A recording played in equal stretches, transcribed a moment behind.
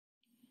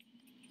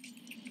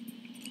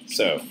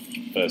So,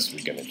 first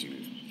we're going to do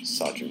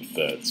Sergeant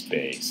Byrd's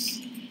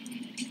base.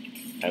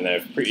 And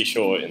I'm pretty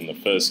sure in the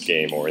first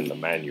game or in the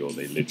manual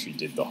they literally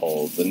did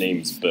the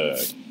name's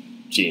Byrd,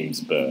 James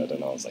Byrd,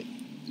 and I was like,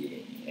 yeah.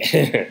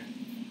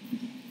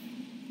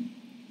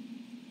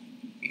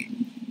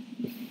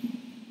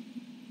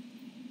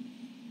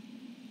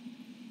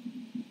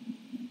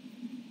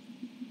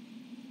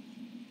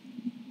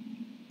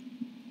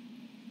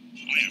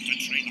 I have to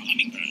train the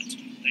hummingbirds.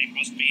 They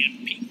must be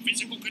in peak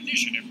physical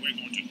condition if we're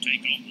going to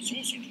take on the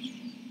sorcerers.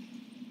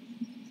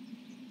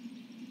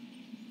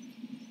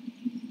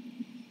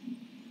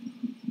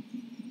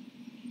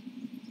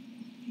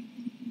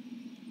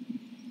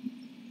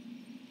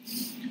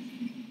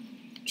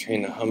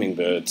 Train the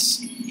hummingbirds.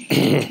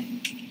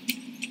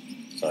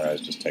 Sorry, I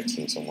was just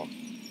texting someone.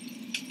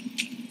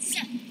 So,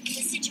 the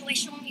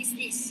situation is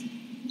this.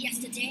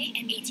 Yesterday,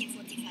 at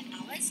 1845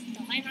 hours,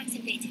 the Rhinox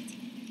invaded.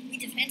 We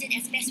defended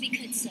as best we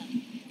could, sir.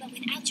 But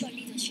without your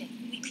leadership,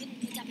 we couldn't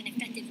put up an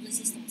effective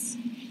resistance.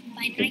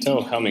 By You can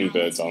tell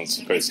hummingbirds aren't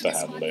supposed to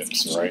have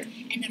lips, right?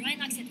 And the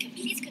Rhinox had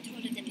complete control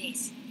of the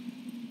base.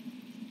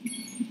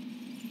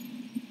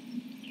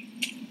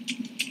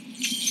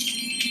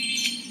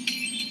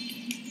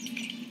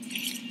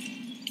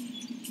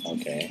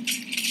 Okay.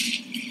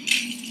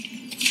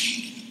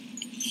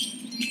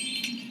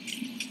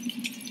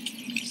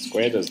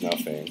 Square does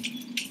nothing.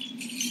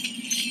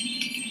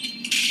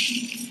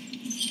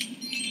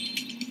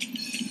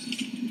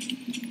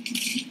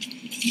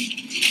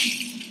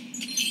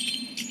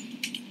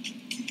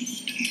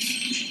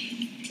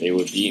 They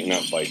were beaten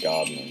up by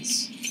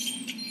gardeners.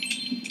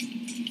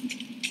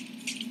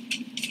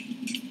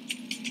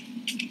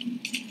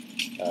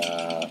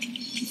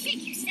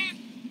 Thank you, Sam.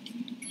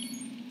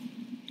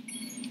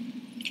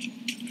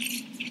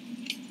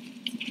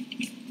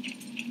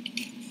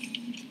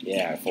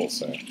 Yeah, I thought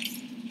so.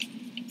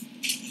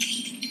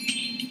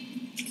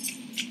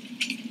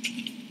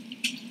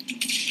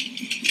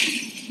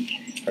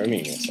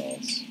 Homing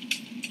missiles.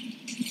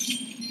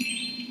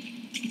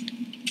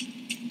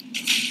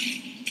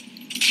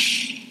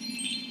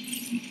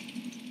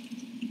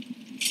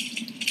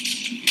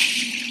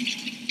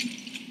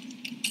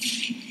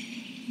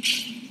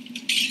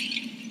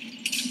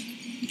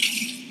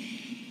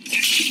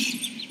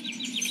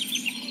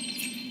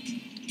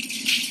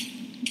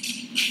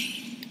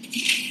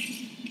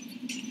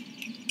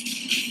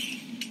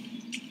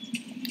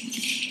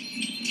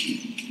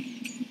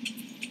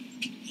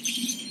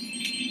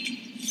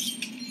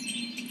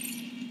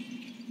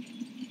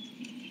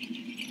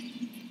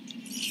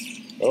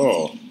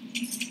 Oh.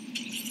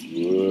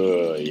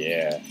 Whoa,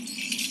 yeah.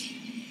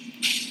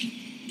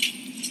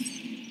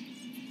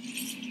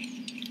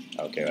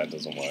 Okay, that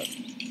doesn't work.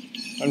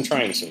 I'm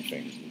trying some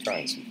things.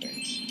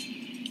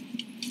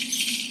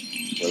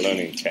 We're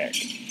learning tech.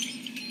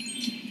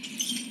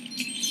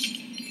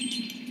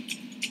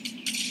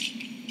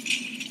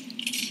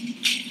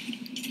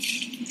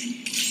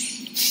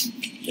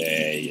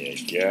 There you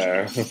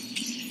go.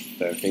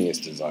 That thing is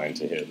designed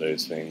to hit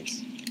those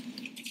things.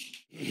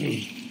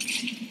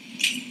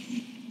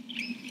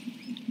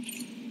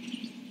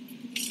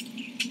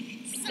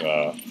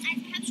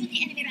 I've captured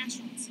the enemy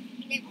rations.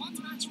 They won't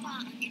march far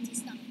on empty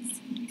stomachs.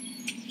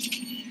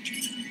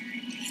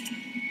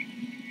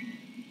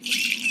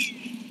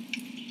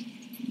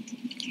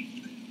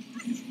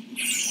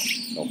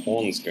 The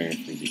horn's going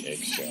through the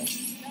eggshell.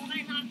 The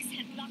Rhinox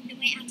have blocked the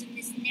way out of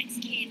this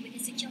next cave with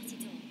a security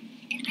door,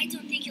 and I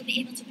don't think you'll be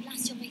able to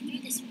blast your way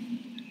through this one.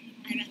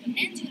 I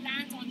recommend you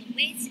land on the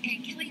weights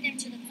and carry them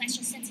to the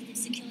pressure-sensitive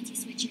security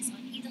switches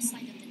on either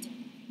side of the door.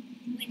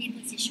 When in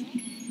position,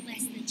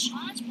 press the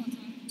charge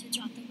button to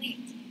drop the weight.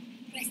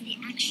 Press the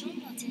action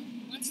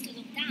button once to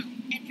look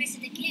down, and press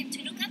it again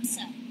to look up,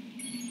 sir.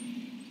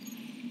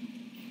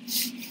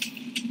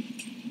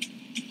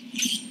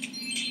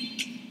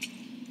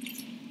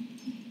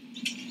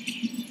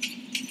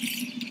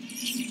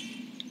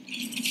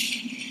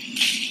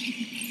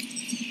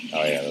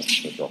 Oh yeah, that's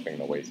for dropping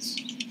the weights.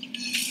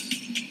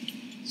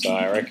 So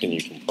I reckon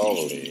you can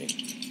probably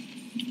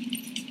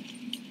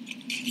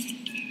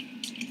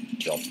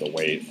drop the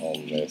weight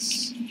on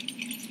this.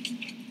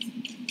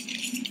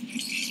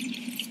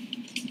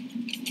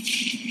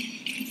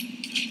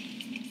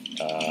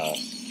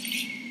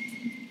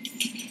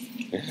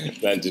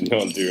 That did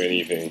not do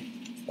anything.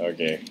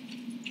 Okay.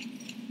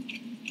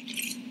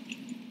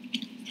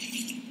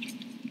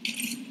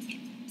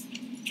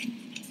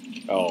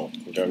 Oh,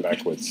 we're going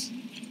backwards.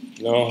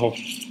 No.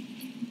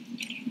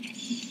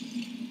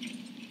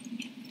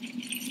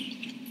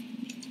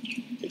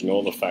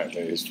 Ignore the fact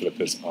that his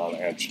flippers aren't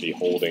actually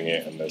holding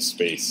it and there's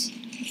space.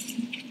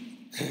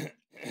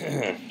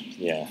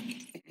 Yeah.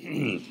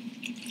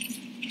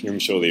 I'm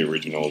sure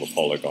the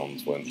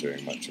polygons weren't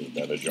doing much of a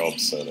better job,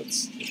 so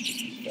let's just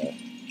be fair.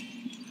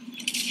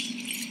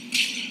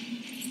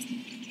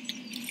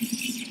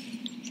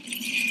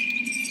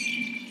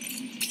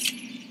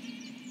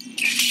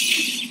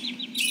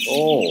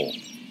 Oh!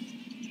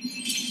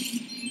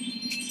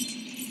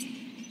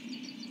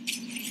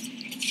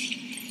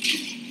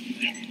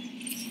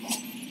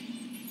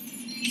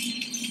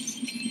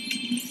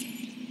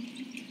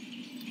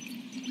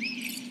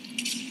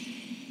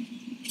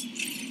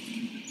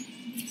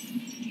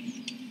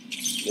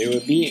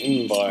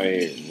 beaten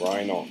by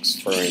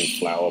Rhinox throwing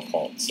flower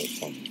pots at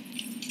them.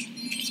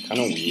 It's kind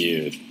of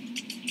weird.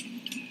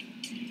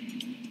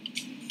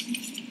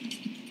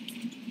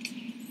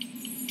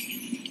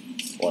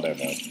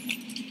 Whatever.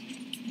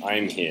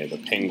 I'm here, the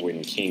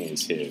Penguin King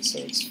is here, so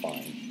it's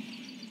fine.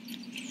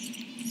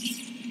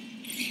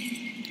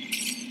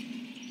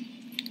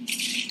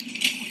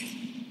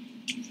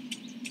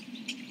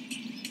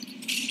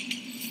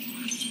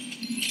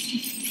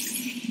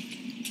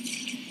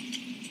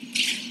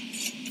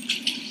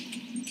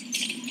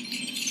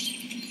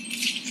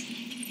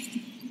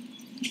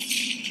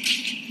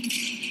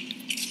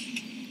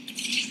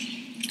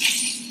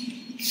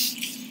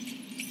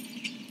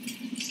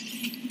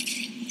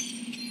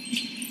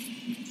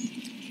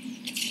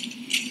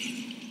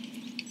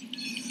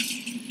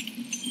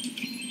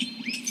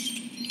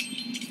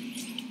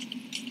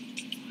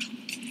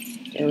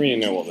 I don't really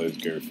know what those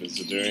gophers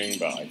are doing,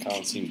 but I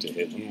can't seem to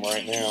hit them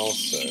right now,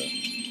 so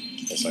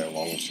I guess I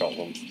long shot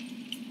them.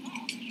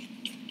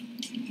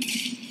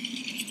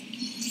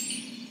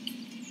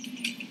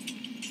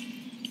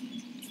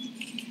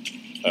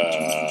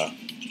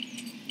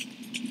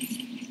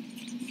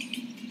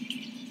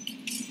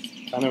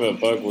 Kind of a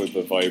bug with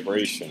the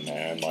vibration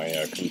there.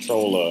 My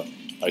controller,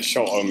 I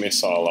shot a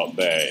missile up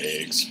there,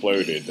 it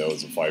exploded, there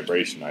was a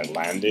vibration, I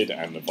landed,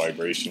 and the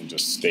vibration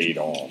just stayed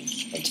on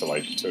until I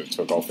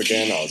took off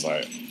again. I was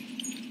like,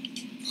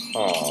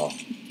 huh.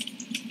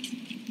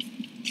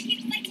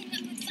 Keep fighting the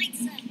good fight,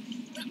 sir.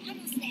 We're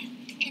almost there,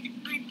 and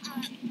I'm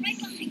right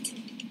behind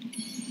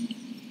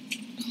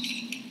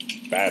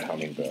you. Bad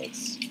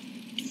hummingbirds.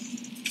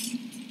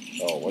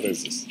 Oh, what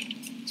is this?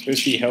 It's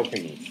supposed to be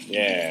helping me.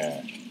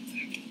 Yeah.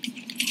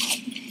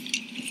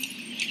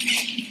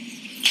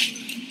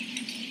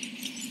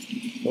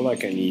 I feel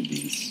like I need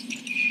these.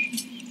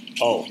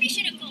 Oh.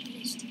 Mission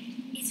accomplished.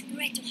 It's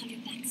great to have you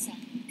back, sir.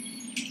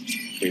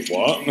 Wait,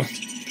 what?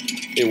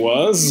 It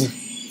was?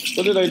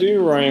 What did I do,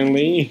 Ryan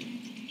Lee?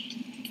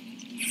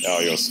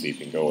 Oh, you're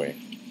sleeping. Go away.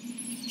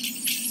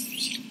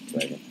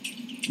 Dragon.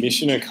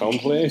 Mission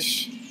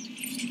accomplished?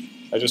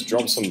 I just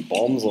dropped some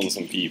bombs on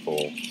some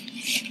people.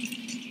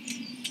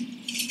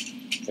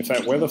 In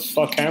fact, where the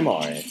fuck am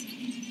I?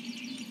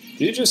 Did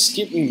you just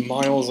skip me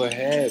miles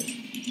ahead?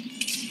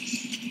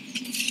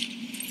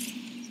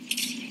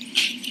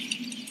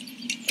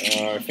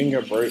 I think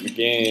I broke the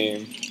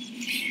game.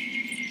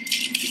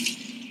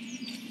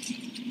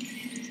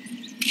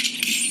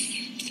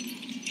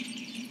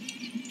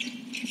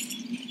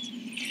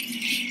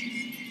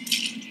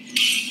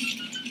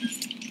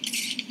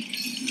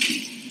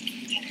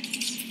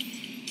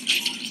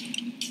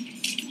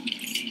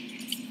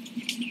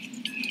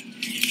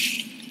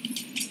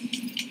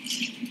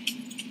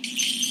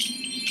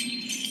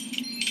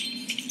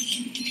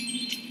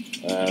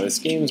 This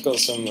game's got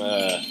some,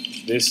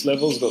 this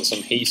level's got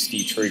some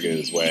hasty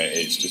triggers where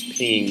it's just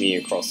pinging me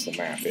across the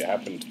map. It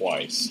happened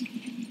twice,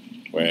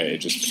 where it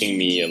just pinged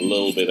me a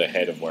little bit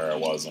ahead of where I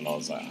was, and I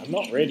was like, I'm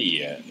not ready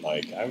yet.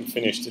 Like, I haven't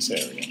finished this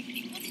area.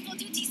 Reporting on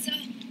duty, sir.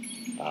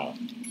 Oh.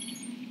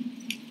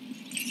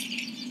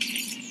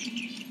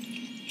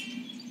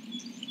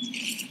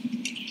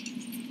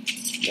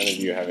 None of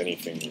you have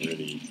anything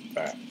really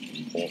that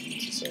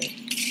important to say.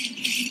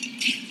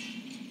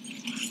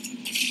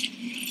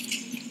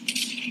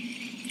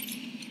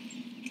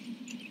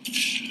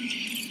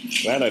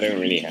 Glad I don't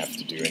really have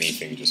to do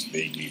anything, just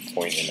vaguely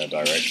point in a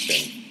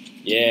direction.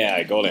 Yeah,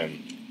 I got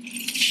him.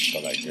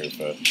 Got that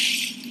gopher.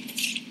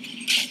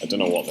 I don't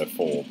know what they're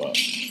for, but...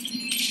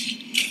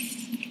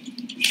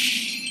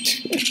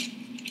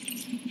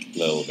 a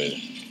little bit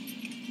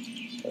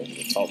over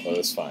the top, but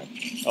it's fine.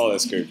 Oh,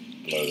 let's go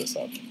blow this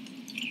up.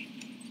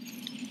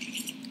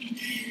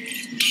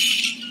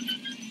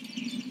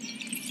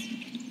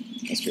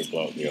 Let's go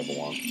blow up the other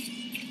one.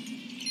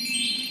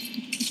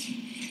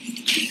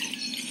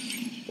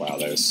 Wow,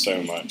 there's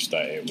so much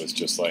that it was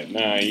just like,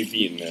 nah, you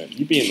beaten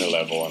the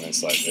level, and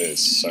it's like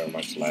there's so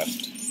much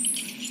left.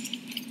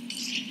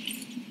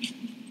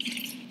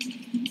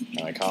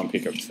 And I can't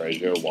pick up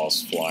treasure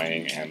whilst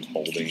flying and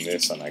holding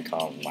this, and I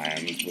can't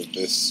land with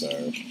this, so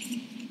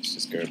let's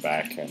just go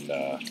back and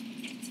so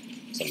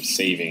I'm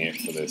saving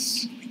it for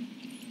this.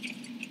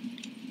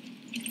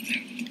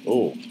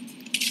 Oh.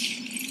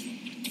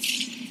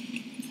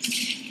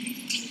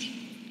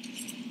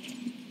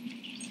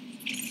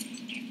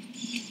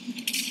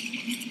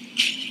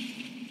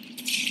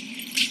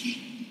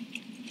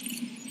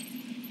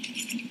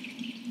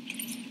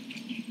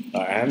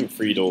 I hadn't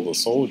freed all the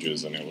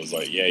soldiers, and it was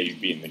like, yeah,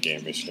 you've beaten the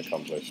game, mission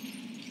accomplished.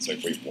 It's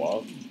like, wait,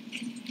 what?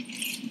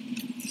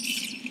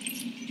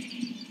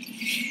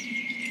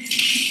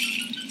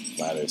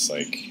 That is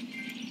like,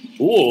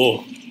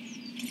 ooh!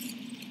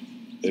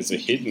 There's a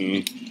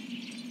hidden.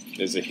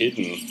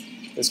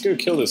 Let's go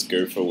kill this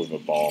gopher with a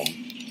bomb.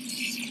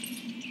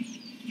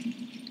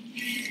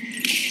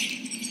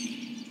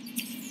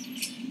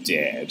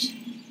 Dead.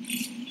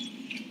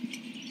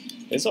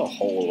 There's a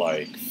whole,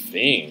 like,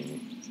 thing.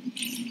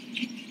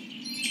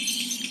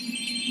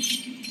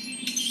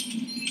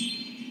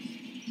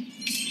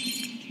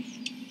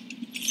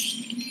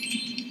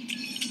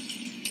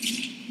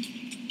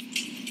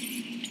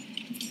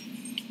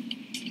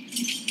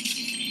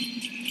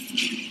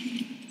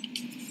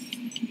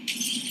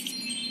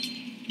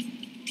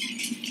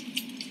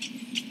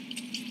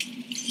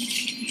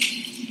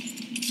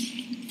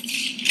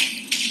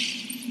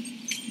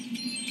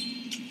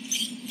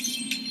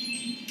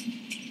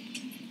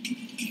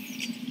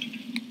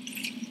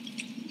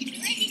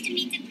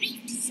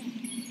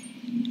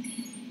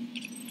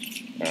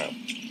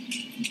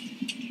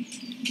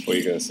 thought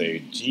you were going to say,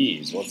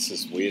 geez, what's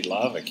this weird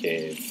lava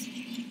cave?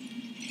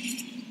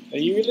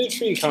 You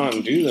literally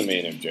can't do the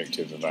main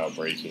objective without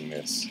breaking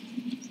this.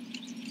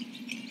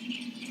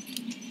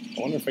 I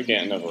wonder if I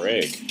get another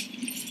egg.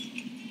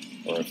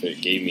 Or if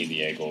it gave me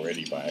the egg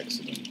already by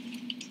accident.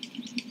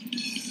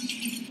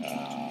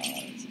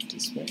 Is it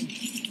this way?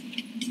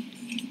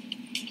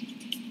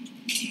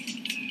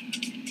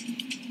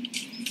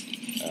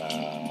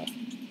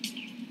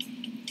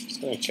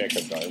 Just gonna check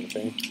I've got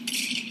everything.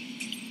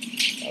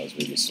 I was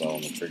really slow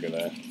on the trigger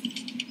there.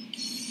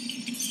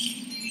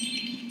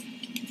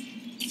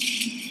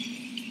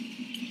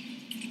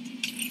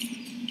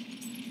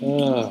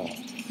 Oh.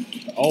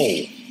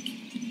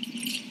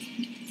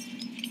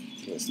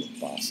 This little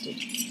bastard.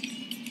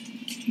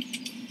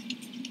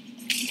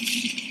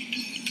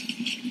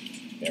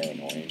 They're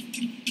annoying.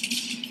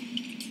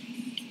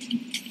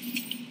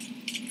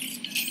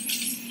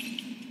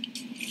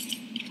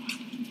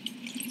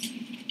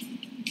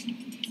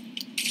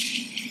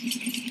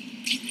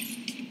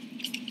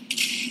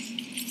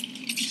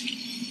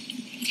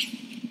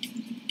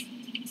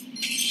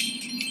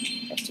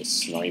 Have to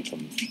snipe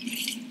them.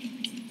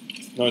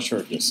 Not sure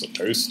if you're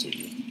supposed to,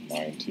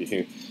 mind you.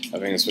 I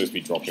think it's supposed to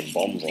be dropping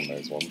bombs on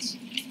those ones.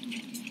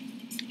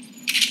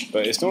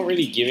 But it's not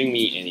really giving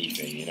me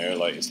anything, you know?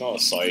 Like, it's not a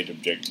side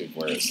objective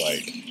where it's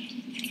like...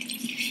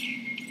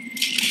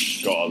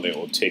 got a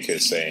little ticker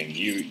saying,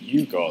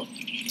 you got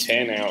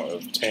 10 out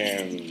of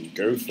 10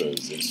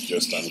 gophers. It's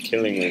just I'm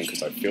killing them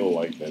because I feel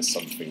like there's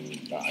something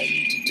that I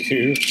need to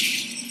do.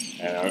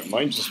 And I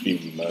might just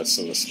be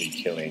mercilessly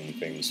killing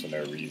things for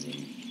no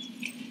reason.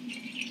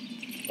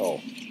 Oh.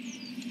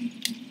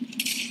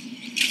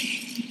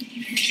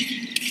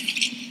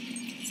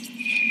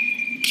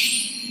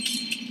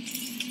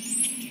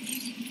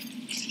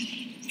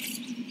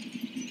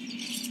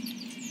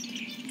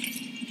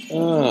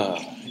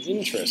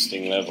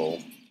 Interesting level.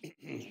 I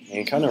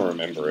can kind of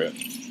remember it.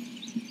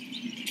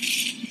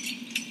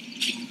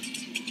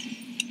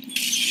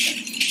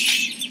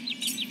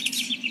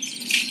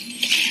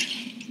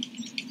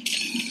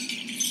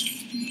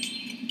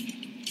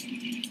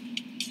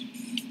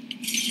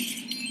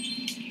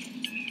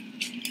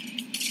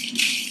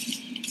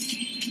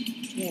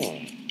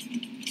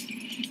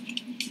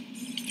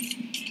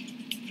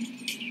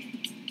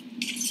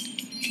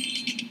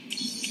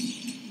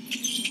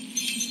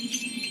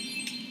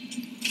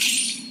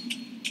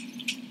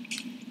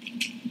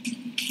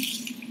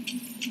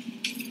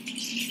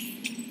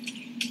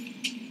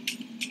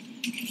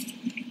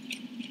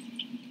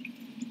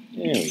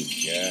 There we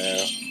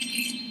go.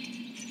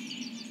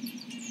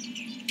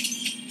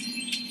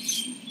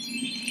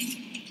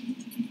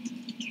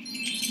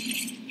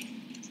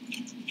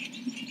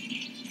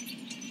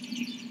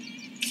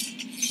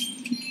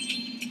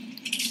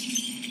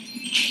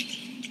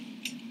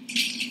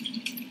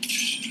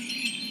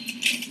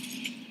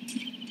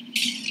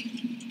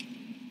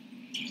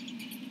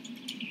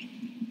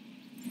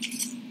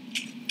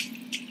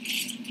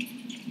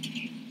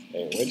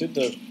 Hey, where did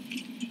the...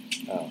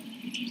 Oh.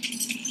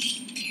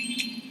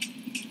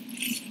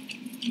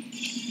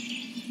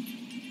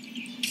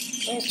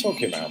 I was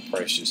talking about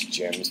precious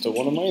gems to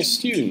one of my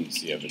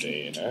students the other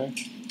day, you know?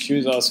 She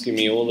was asking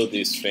me all of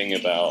this thing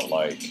about,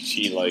 like,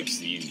 she likes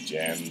these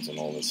gems and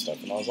all this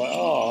stuff, and I was like,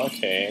 oh,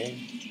 okay.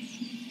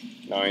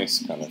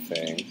 Nice kind of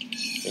thing.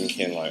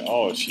 Thinking, like,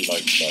 oh, she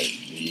likes, like,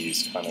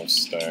 these kind of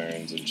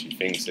stones, and she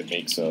thinks it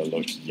makes her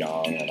look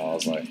young, and I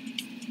was like,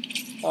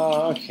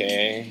 oh,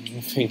 okay.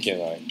 I'm thinking,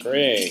 like,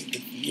 great,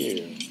 good for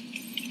you.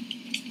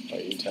 Why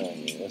are you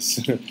telling me this?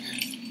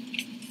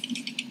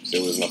 So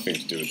it was nothing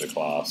to do with the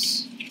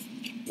class.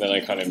 Then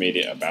I kind of made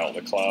it about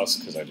the class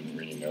because I didn't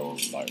really know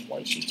like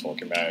why she's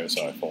talking about it,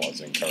 so I thought I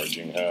was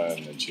encouraging her,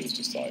 and then she was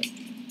just like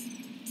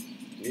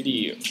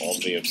really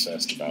oddly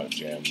obsessed about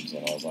gems,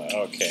 and I was like,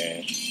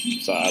 okay.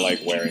 So I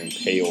like wearing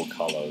pale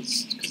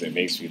colors because it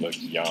makes me look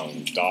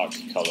young. Dark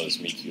colors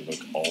make you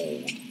look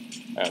old.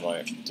 And I'm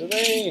like, do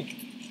they?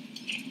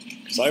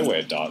 Because I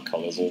wear dark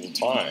colors all the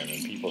time,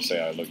 and people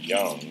say I look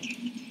young.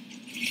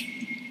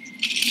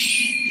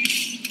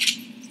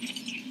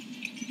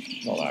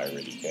 Not that I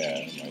really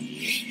care, mind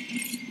you.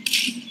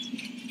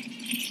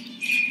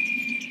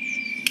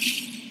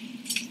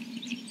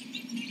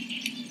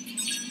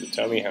 So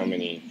tell me how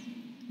many...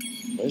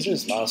 Where's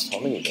this last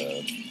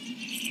hummingbird?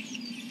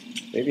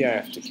 Maybe I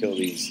have to kill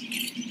these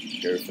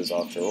gophers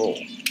after all.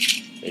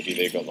 Maybe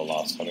they got the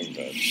last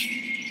hummingbird.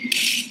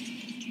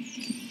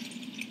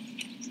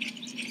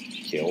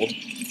 Killed.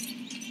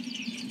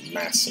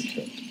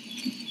 Massacred.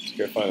 Let's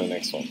go find the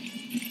next one.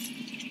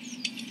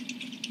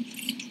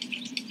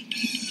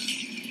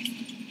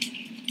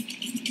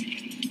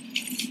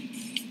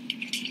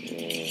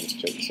 Let's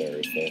check this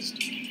area first.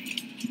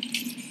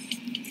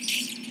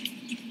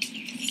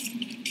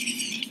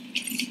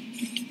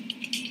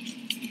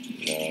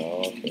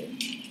 No, okay.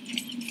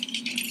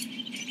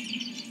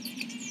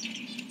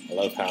 I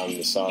love how I'm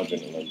the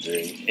sergeant and I'm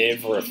doing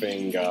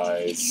everything,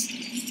 guys.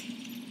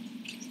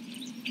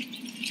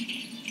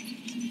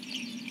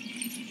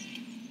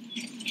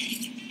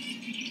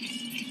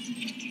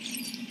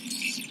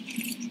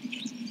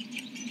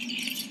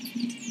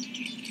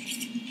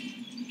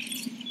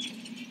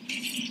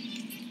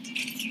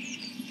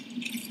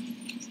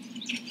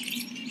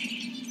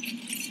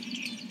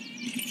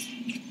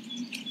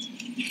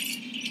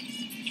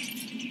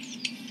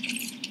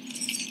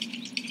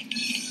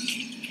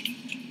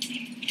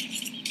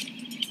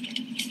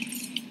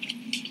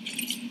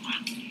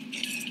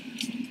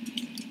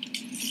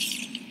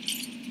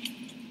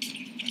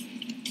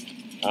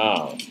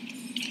 Oh.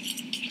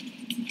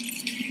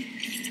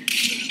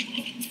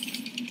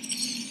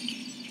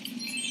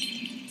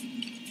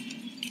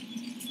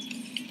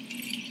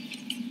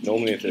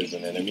 Normally if there's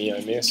an enemy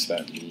I miss,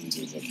 that means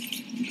there's a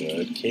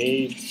bird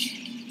cage.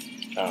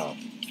 Oh.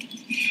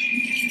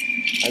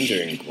 I'm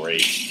doing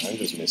great. I'm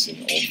just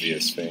missing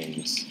obvious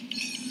things.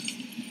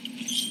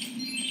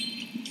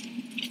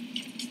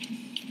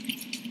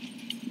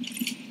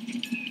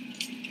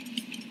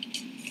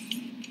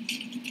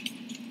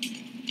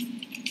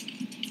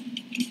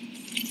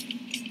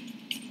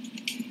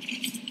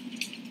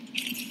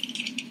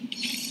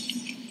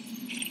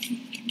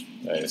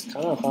 It's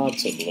kind of hard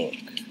to look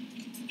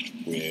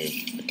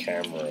with the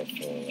camera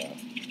for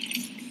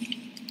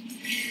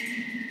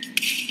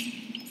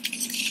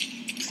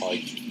oh,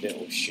 you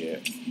little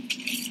shit.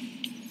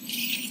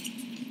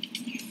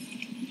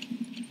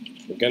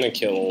 We're gonna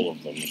kill all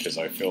of them because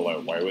I feel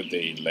like why would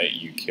they let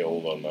you kill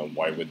them and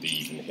why would they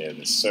even hear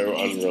this? So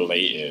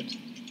unrelated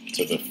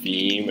to the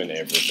theme and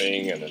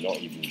everything, and they're not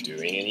even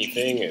doing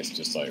anything. It's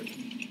just like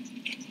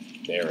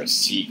they're a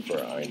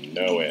secret, I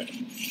know it.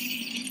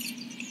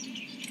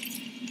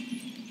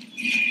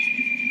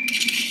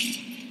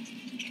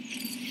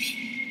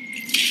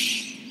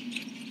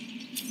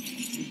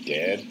 You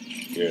dead?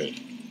 Good.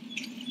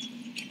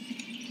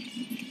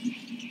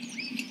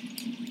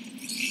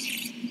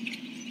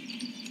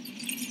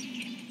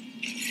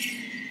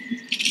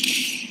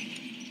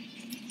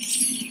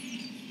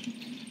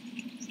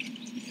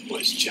 It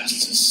was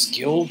just a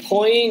skill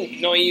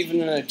point? Not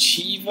even an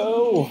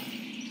achievo?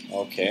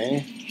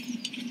 Okay.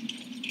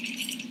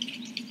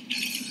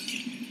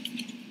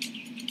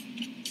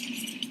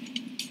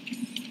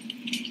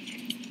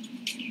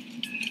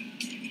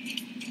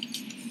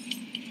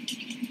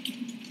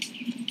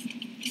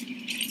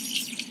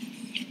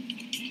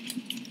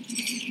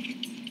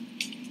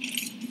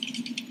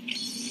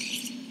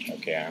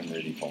 Okay, I'm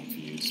really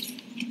confused.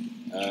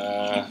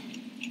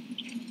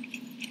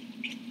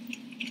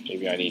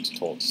 Maybe I need to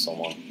talk to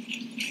someone.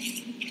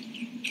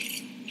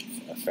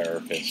 A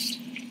therapist.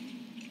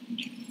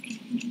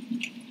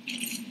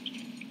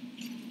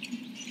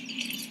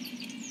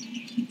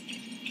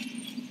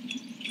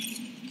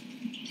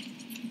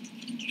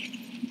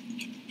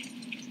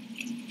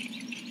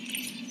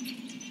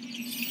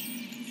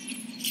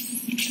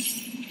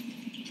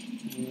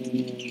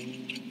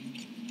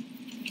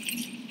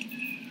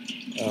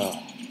 Oh.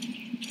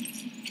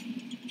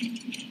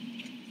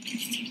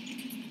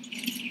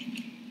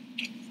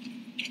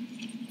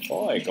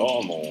 Oh, I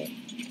got them all.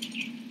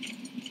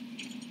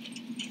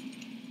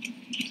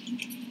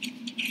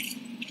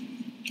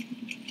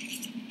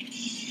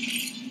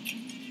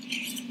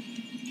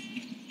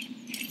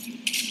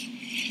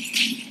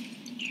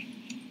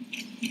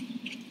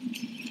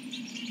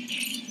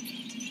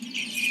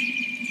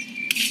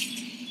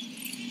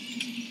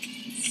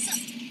 So,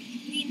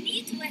 we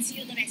need to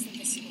rescue the rest of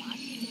the squad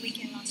before we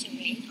can launch a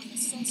raid on the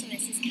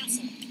sorceress's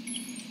castle.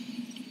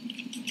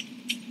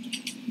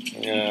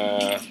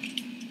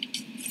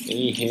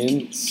 Any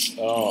hints?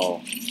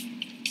 Oh.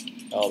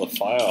 Oh, the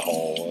fire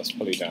hole. Let's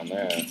put it down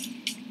there.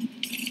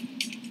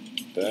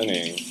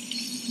 Burning.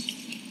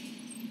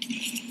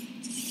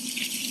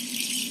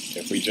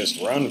 If we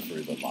just run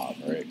through the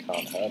lava, it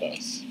can't hurt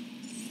us.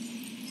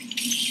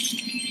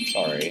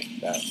 Sorry,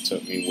 that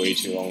took me way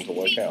too long to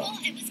work out.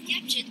 Before I was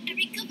captured, I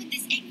recovered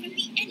this egg from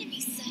the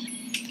enemy,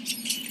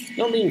 sir.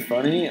 Not being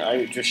funny,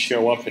 I just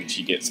show up and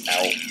she gets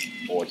out,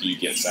 or he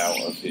gets out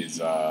of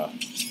his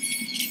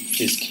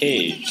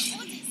cage.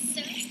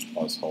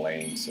 That was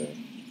Helene, so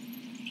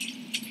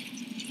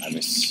I'm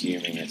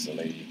assuming it's a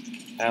lady.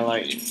 And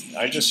like,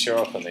 I just show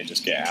up and they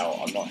just get out.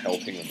 I'm not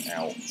helping them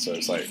out, so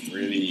it's like,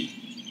 really,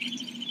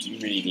 do you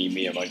really need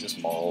me? Am I just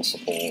moral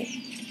support?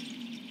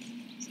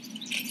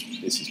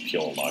 This is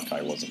pure luck.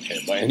 I wasn't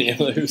hit by any of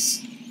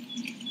those.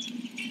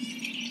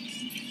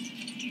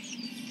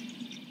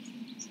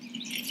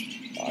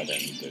 Oh, I don't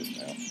need those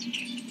now.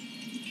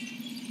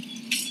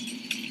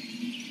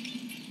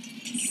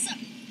 So,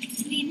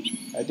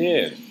 I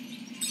did.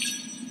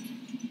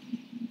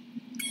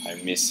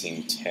 I'm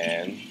missing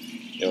 10.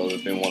 It would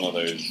have been one of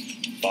those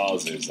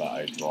vases that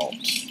I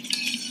dropped.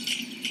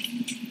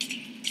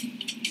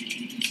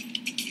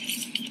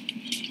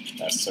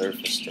 That's so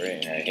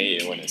frustrating. I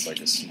hate it when it's like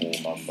a small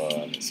number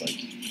and it's like,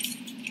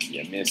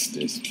 you missed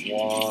this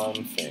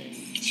one thing.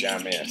 Ja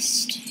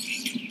missed.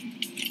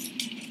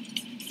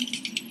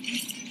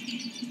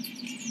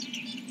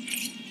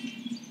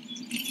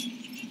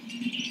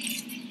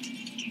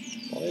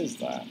 What is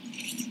that?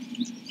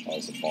 Oh,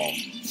 it's a bomb.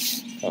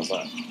 I was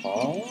like,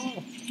 huh?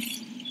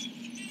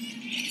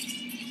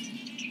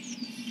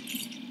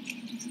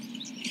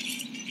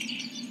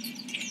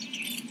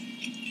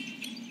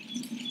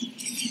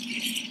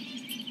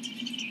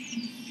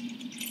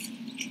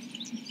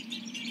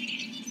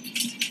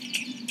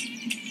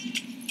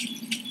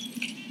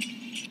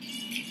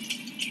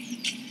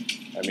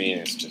 I mean,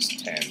 it's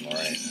just 10, right?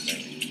 I don't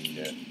really need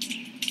it.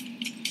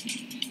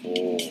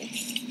 Oh.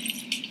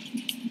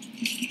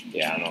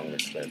 Yeah, I'm not going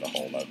to clear the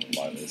whole level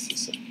like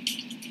this.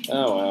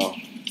 Oh, well.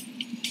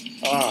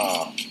 Ah.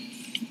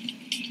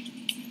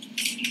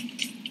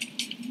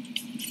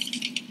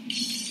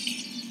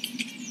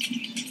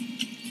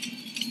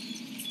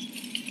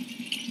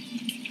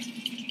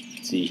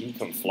 See, he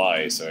can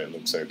fly, so it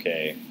looks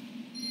okay.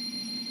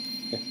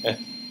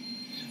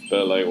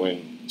 But like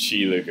when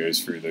Sheila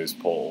goes through those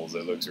portals,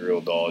 it looks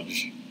real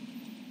dodge.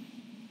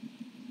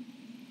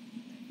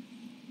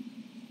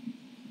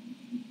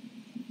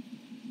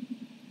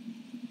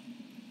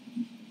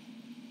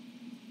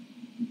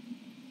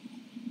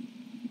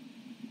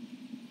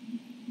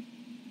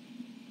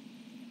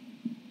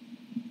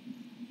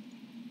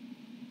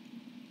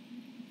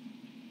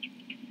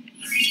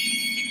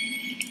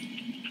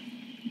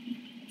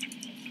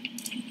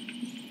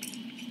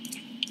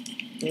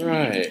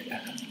 Right,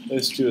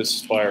 let's do a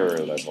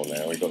Spyro level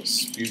now. We got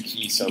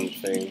Spooky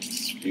something,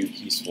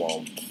 Spooky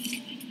Swamp,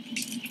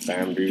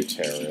 Bamboo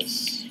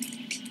Terrace.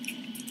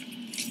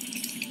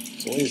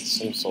 It's always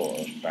some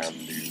sort of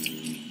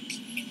bamboo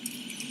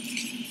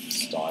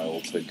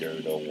style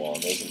pagoda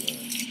one, isn't it?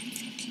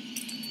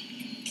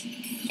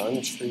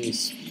 Country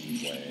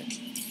Speedway.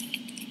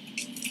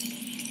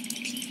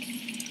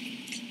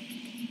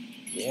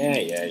 Yeah.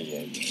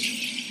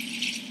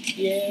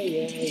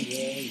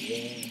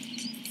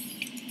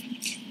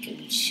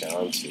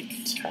 Enchanted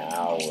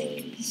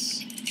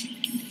Towers.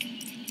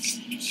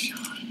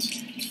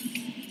 Enchanted.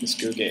 Let's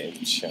go get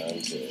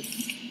enchanted.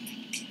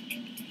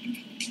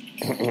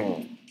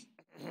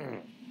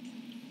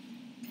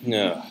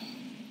 Yeah.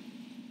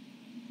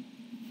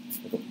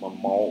 Look at my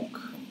milk.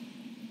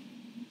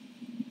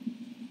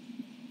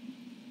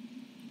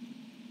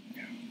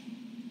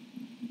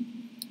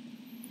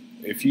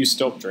 If you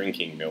stop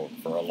drinking milk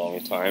for a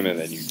long time and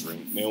then you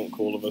drink milk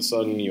all of a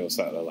sudden, you're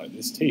sat there like,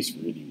 this tastes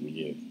really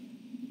weird.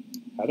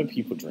 How do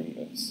people drink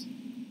this?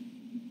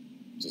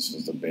 Just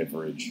as a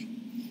beverage.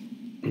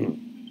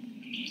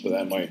 But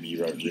that might be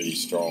like really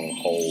strong,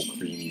 whole,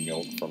 creamy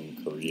milk from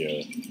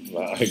Korea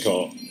that I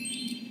got.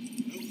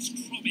 Those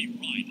crummy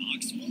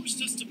Rhinox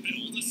forced us to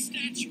build a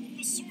statue of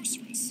the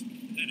sorceress.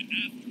 Then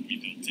after we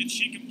built it,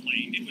 she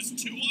complained it was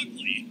too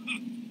ugly.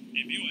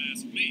 If you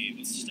ask me,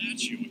 the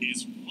statue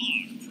is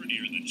far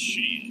prettier than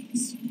she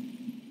is.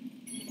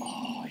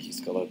 Oh, he's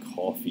got a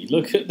coffee.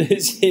 Look at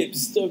this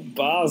hipster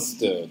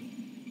bastard.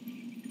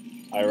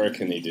 I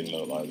reckon he didn't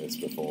look like this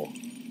before.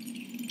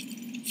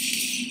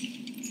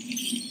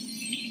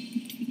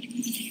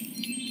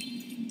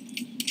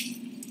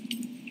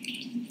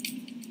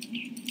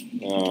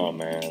 Oh,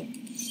 man.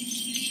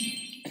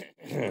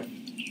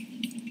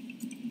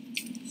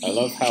 I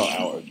love how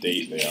out of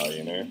date they are,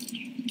 you know?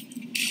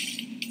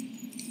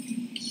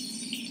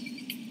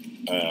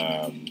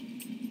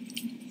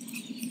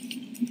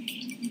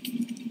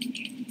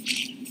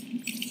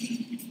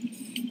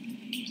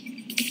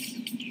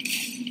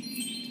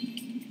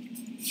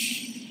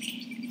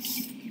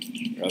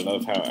 I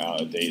love how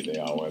out of date they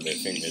are, where they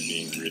think they're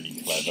being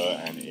really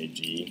clever and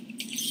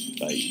edgy.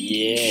 Like,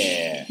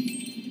 yeah!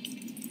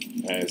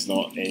 And it's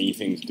not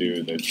anything to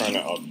do, they're trying to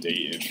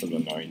update it for the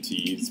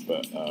 90s,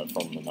 but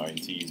from the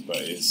 90s, but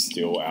it's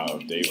still out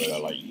of date, where they're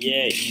like,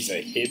 yeah, he's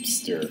a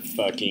hipster,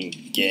 fucking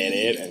get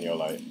it? And you're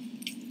like,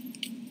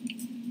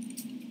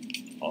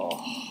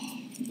 oh,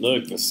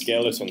 look, the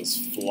skeleton's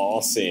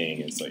flossing.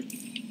 It's like,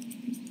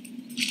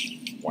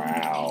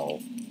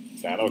 wow,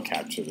 that'll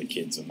capture the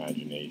kids'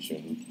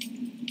 imagination.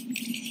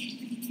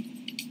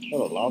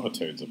 Oh, the lava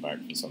toads are back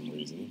for some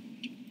reason.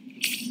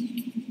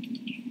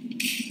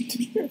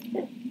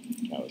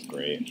 That was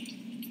great.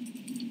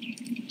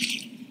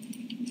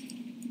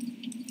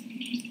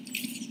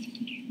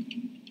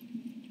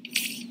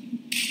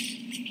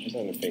 I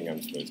don't think I'm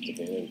supposed to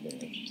hit in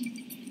here.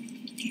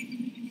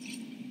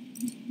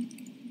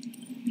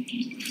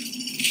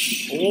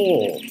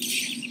 Oh!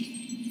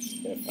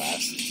 They're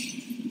fast.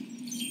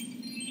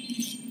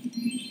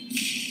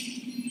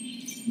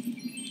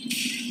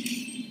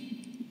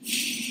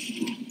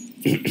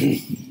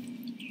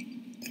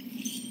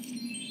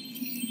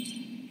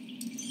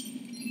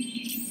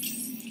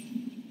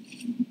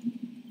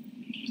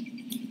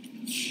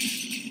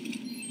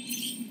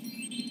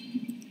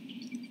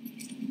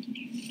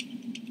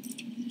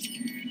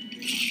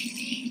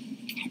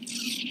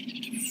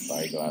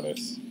 Bye,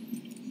 Gladys.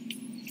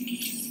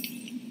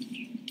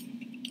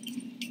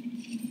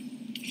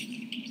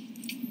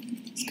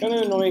 It's kind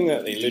of annoying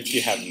that they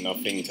literally have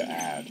nothing to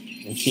add.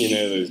 You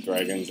know, those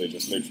dragons, they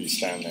just literally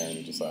stand there and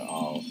you're just like,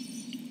 oh.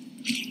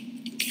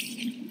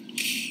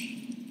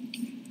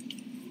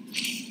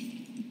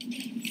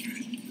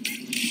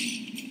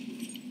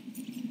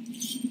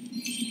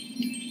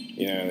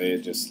 You know,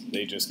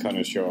 they just kind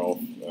of show off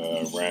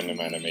random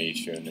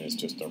animation. It's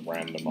just a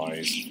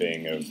randomized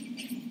thing of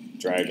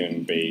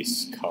dragon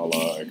base,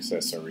 color,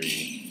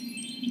 accessory,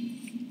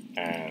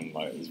 and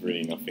like there's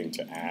really nothing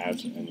to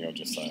add, and you're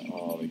just like,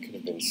 oh, they could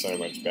have been so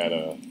much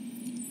better.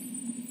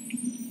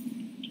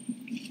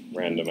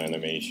 Random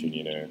animation,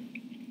 you know.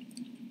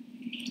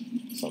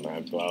 Some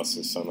have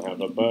glasses, some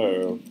have a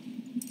bow.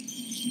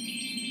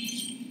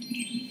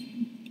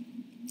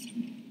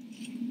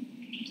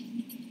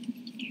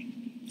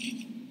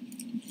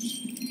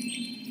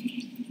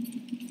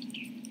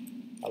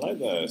 I like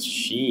the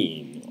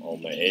sheen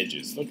on the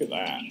edges. Look at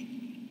that.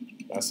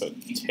 That's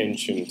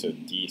attention to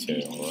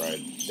detail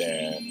right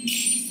there.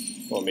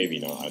 Well, maybe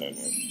not, I don't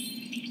know.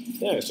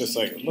 Yeah, it's just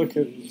like, look.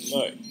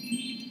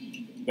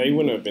 They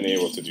wouldn't have been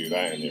able to do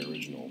that in the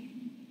original.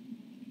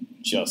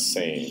 Just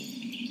saying.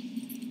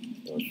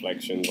 The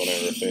reflections on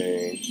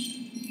everything.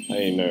 I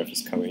don't know if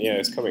it's coming. Yeah,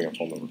 it's coming up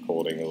on the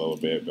recording a little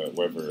bit, but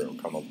whether it'll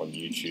come up on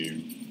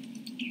YouTube.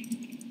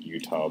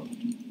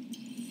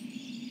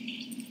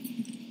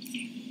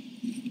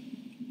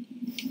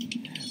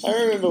 I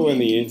remember when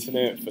the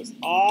internet first...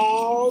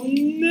 Oh,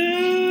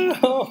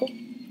 no!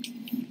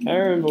 I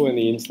remember when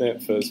the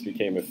internet first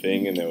became a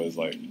thing and there was,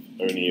 like,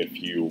 only a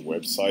few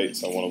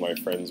websites, and one of my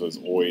friends was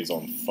always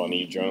on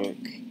Funny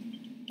Junk,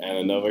 and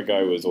another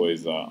guy was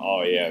always like,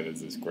 oh yeah,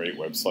 there's this great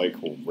website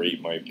called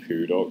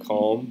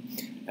RateMyPoo.com,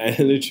 and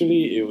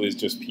literally it was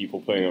just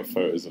people putting up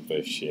photos of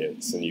their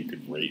shits, and you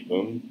could rate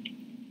them.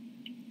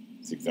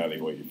 It's exactly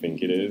what you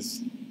think it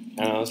is.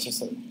 And I was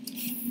just like,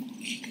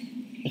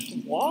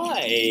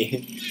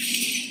 why?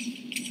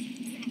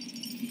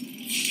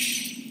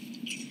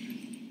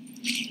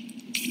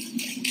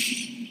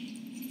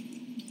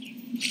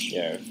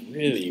 Yeah, it's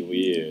really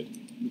weird.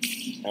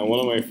 And one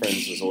of my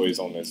friends was always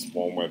on this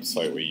one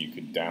website where you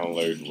could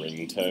download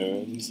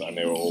ringtones, and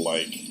they were all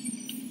like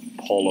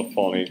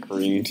polyphonic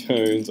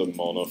ringtones and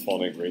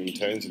monophonic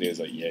ringtones, and he was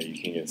like, yeah, you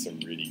can get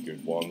some really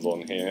good ones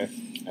on here.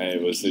 And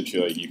it was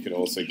literally like, you can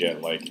also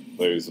get like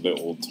those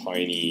little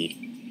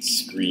tiny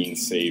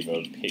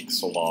screensaver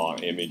pixel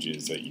art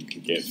images that you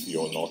could get for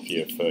your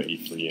Nokia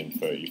 33 and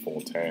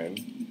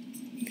 3410.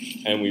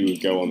 And we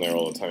would go on there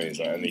all the time,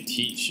 and they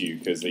teach you,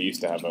 because they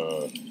used to have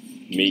a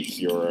make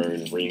your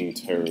own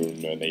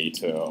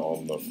ringtoneator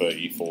on the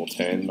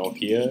 3410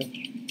 Nokia.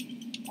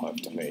 Oh,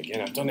 I've done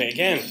it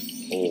again!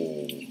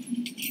 Oh.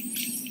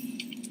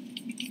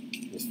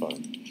 It's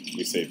fine.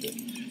 We saved it.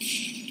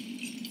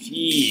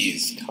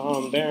 Jeez,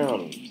 calm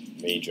down,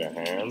 Major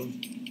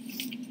Ham.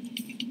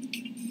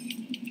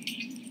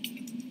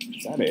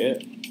 Is that it?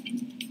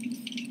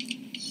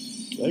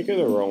 Did I go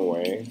the wrong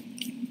way?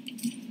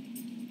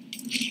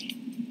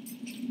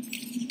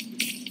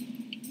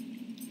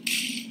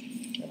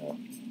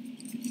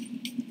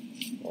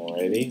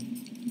 Alrighty.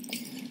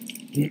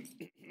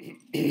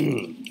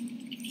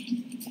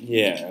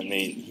 Yeah, and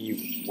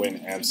he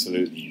went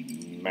absolutely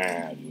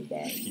mad with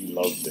that. He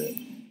loved it.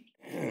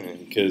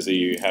 Because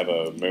you have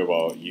a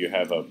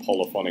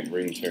polyphonic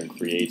ringtone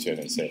creator, and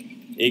it said,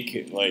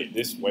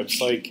 this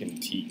website can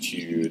teach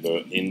you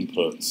the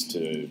inputs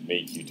to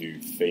make you do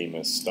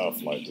famous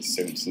stuff like The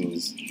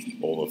Simpsons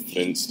or the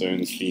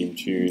Flintstones theme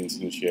tunes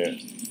and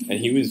shit. And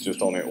he was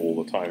just on it all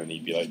the time, and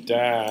he'd be like,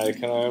 Dad,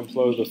 can I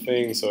upload the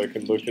thing so I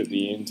can look at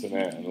the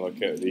internet and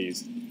look at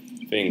these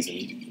things? And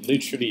he'd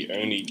literally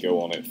only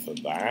go on it for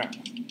that.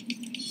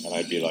 And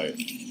I'd be like,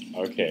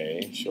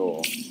 okay,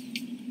 sure.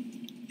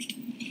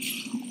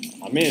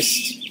 I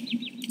missed.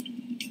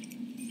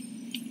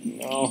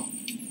 No.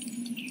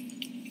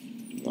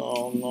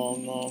 No.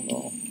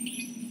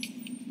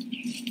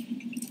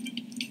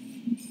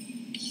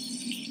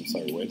 I'm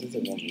sorry, where does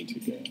it want me to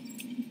go?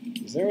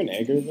 Is there an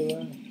egg over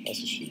there?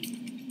 That's a sheep.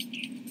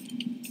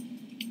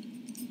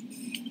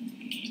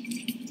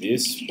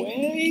 This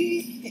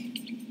way?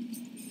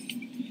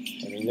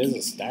 I mean, there's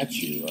a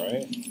statue,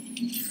 right?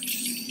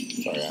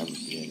 Sorry, I'm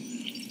being...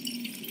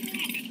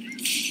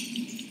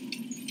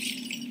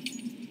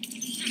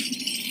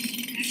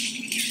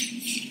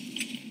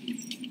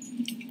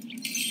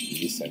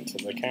 Recenter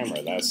the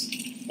camera. That's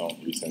not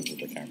recenter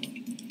the camera.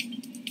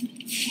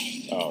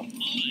 Oh.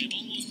 I'm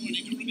almost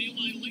ready to reveal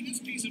my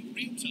latest piece of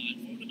real-time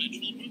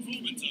four-dimensional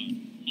performance art.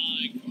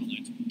 I call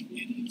it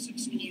Hidden's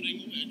Exploding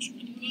Wedge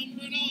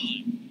number 9.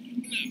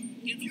 Now,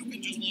 if you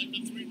can just light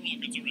the 3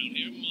 rockets around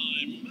here,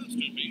 my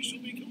masterpiece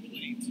shall be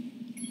complete.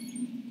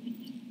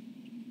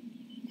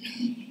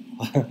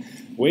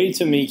 Way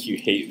to make you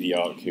hate the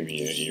art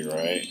community,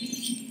 right?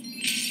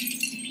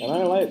 And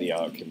I like the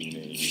art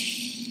community.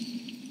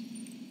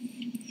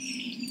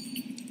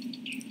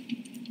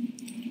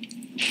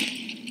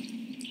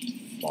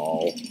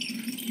 Ball.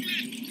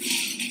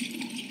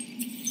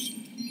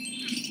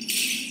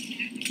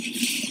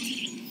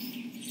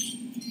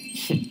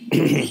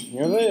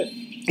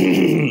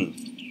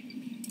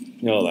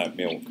 Oh, that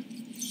milk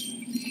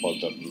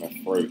clogged up my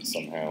throat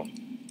somehow.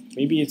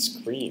 Maybe it's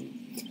cream.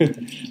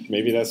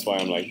 Maybe that's why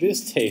I'm like,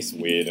 this tastes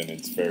weird and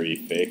it's very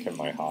thick and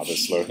my heart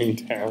is slowing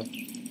down.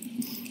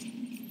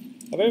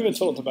 Have I ever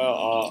talked about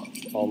art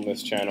on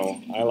this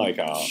channel? I like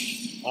art.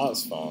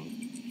 Art's fun.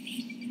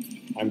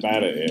 I'm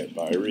bad at it,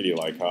 but I really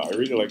like art. I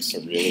really like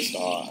surrealist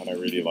art, and I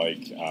really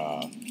like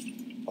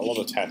a lot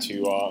of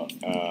tattoo art.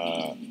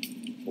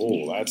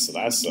 Oh,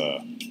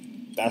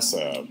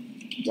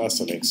 that's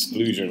an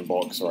exclusion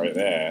box right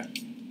there.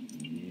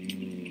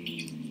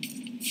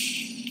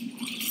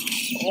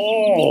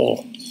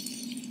 Oh,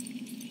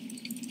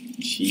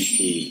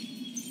 cheeky.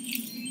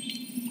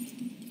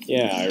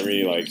 Yeah, I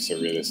really like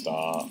surrealist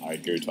art. I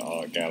go to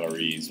art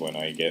galleries when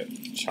I get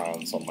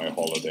chance on my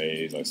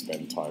holidays. I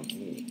spend time...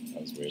 Ooh,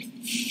 that was weird.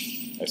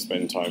 I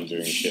spend time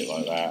doing shit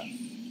like that.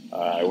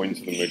 I went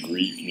to the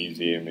Magritte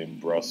Museum in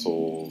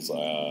Brussels.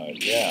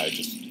 Yeah,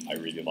 I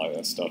really like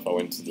that stuff. I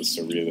went to the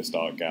Surrealist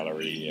Art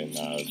Gallery in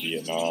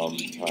Vietnam,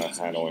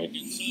 Hanoi.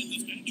 Inside the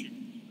statue.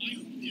 I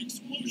hope the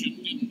explosion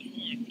didn't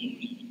hard boil.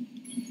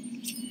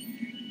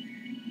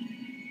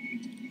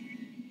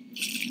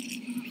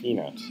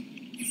 Peanut.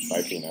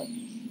 Bye, Peanut.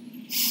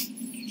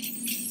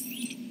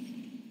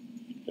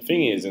 The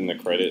thing is, in the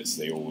credits,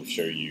 they will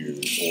show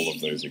you all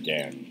of those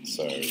again.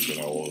 So, you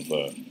know, all of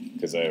the...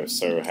 Because they're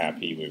so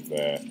happy with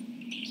their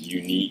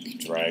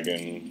unique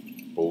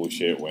dragon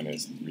bullshit when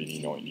it's really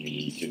not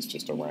unique, it's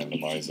just a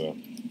randomizer.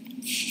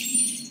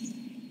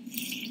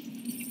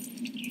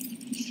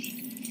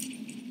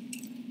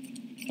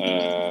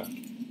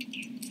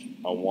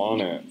 I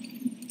want it.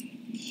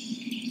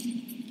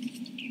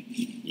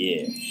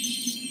 Yeah.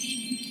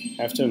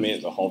 I have to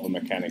admit, the hover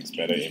mechanic's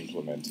better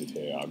implemented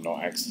here. I'm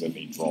not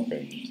accidentally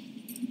dropping.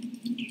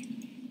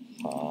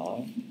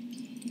 Huh?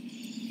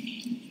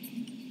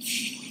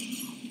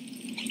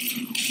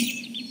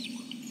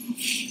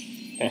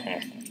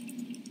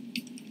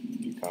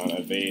 You can't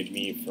evade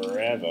me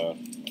forever.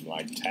 I'm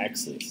like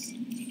Texas.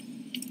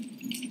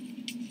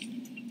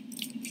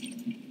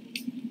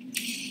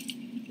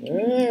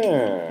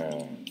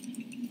 Ah.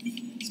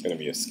 It's gonna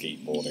be a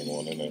skateboarding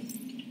one, isn't it?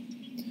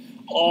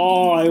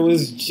 Oh, I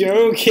was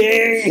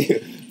joking!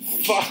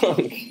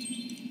 Fuck!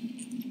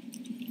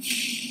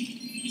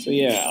 So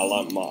yeah, I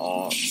like my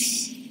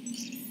arts.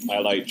 I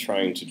like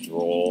trying to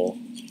draw.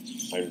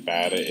 I'm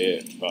bad at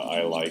it, but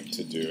I like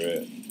to do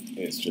it.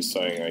 It's just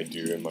something I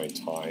do in my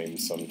time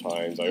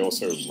sometimes. I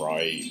also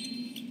write.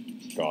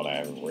 God, I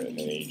haven't written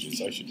in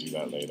ages. I should do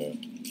that later.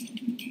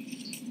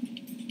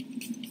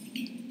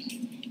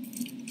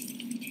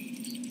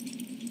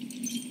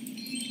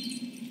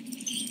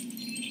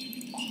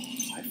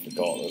 Oh, I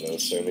forgot that there were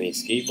so many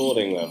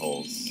skateboarding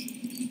levels.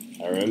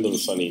 I remember the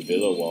Sunny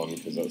Villa one,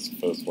 because that's the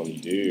first one you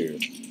do.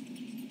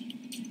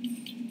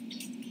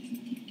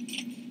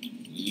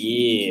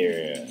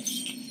 Yeah.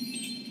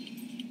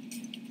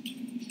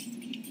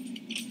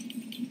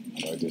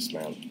 How do I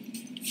dismount?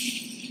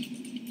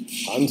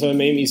 Hunter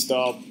made me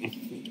stop.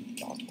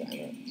 God damn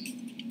it.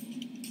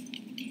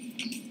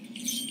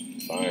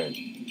 Fine.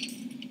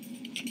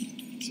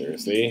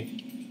 Seriously?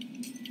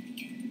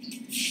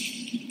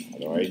 How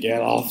do I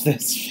get off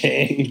this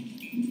thing?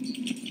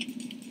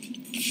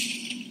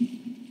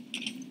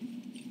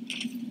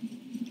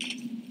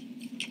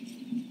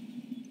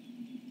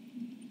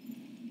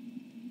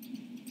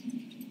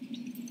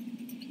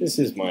 This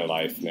is my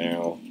life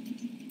now.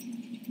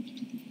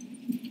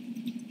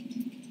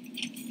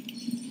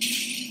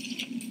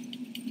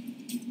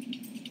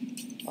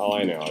 Oh,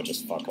 I know, I'll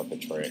just fuck up a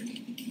trick.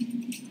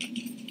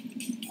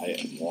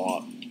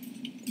 What?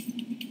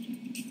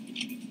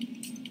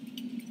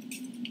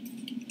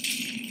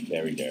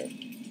 There we go.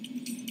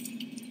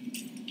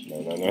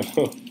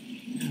 No.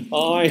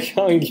 Oh, I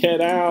can't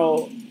get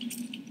out!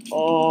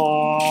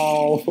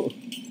 Oh!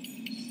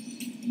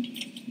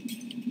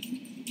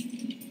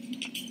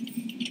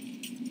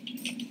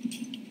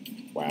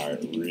 Wow,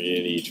 it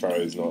really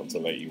tries not to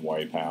let you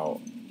wipe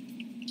out.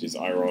 Which is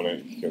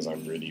ironic, because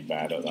I'm really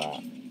bad at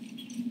that.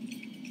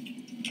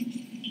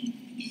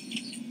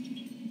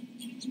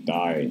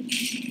 Die.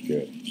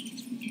 Good.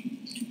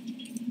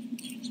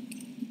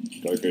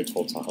 Gotta go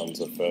towards a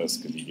hunter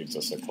first, because he gives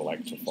us a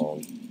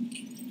collectathon.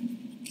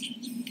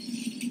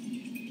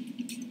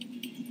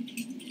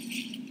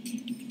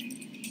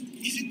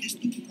 Isn't this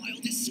the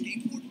wildest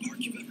skateboard park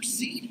you've ever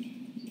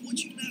seen?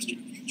 Once you master a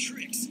few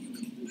tricks, you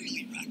can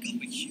really rack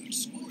up a huge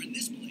score in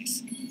this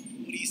place.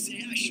 What do you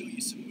say I show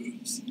you some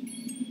moves?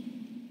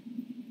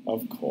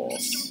 Of Let's start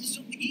course. with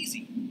something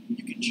easy.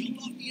 You can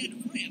jump off the end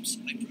of ramps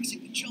by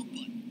pressing the jump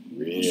button.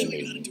 I'll show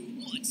you how to Really? do it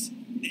once,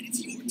 then it's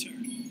your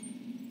turn.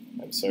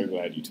 I'm so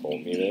glad you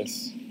told me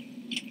this.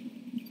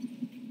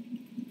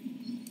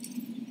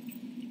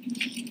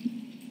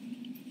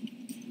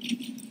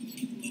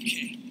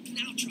 Okay,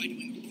 now try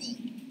doing a roll.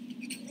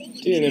 You can roll in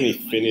Didn't let me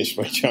midair by finish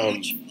my pressing the jump.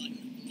 action button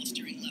while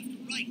steering left or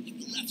right with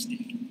the left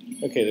stick.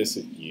 Okay, this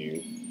is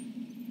you.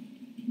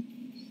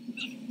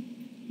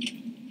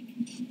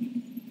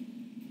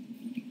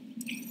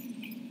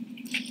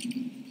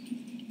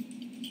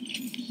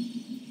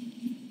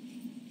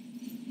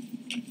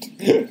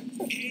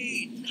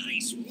 Hey,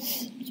 nice roll.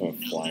 So I'm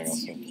Now flying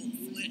let's see also. you pull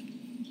a flip.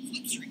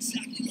 Flips are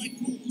exactly like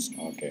rolls.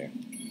 Okay.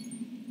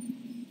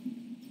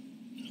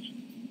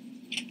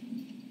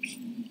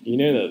 You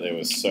know that they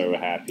were so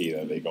happy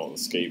that they got the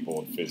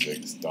skateboard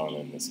physics done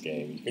in this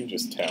game. You can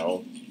just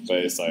tell. But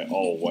it's like,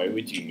 oh, why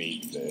would you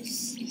make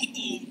this?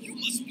 Whoa, you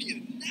must be a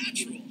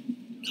natural.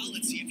 Now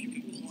let's see if you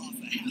can pull off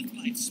a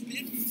half-pipe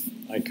spin.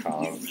 I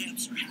can't. New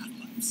ramps are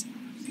half-pipes.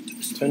 You can do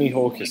the spin Tony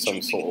Hawk by is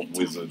some jumping sort on of top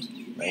wizard, the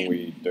blue and ramp.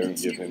 we don't Then give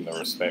steer him the left or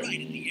respect right we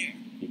in the need. air.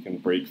 He can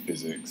break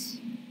physics.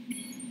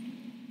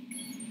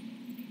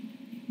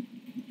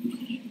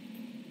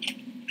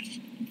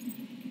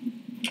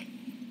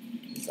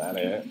 Is that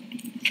it?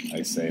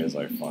 I say as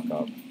I fuck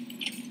up.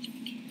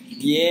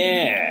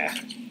 Yeah!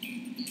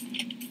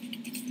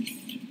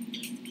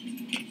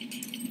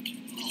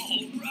 Oh,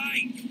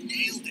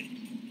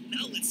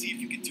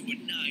 you can do a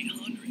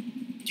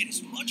 900. Get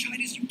as much height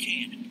as you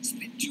can,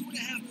 spin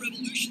 2.5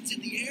 revolutions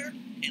in the air,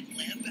 and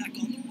land back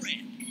on the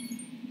ramp.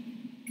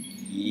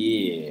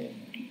 Yeah.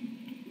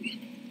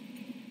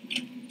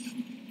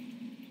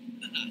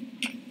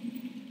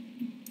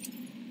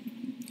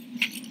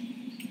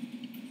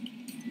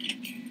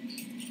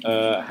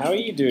 How are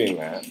you doing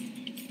that?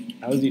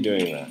 How is he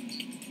doing that?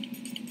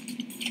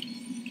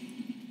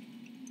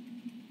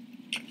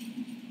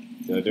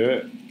 Did I do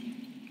it?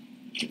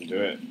 Didn't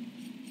do it.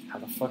 How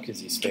the fuck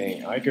is he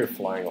staying? I go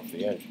flying off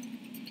the edge.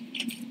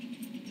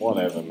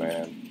 Whatever,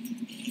 man.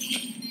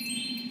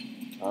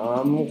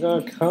 I'm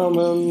gonna come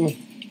and...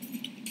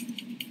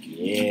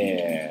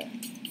 Yeah.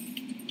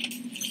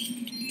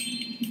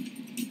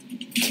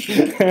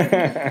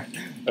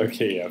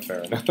 Okay, yeah,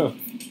 fair enough.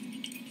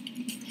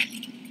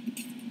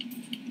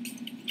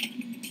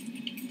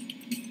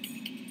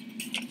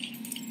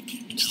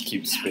 Just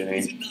keep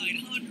spinning.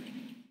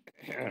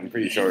 I'm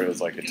pretty sure it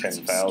was like a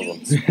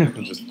 10,000.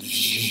 Just...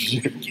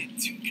 Get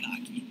too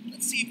cocky.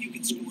 Let's see if you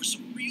can score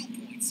some real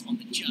points on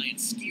the giant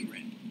ski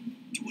ramp.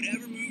 Do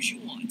whatever moves you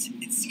want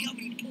and see how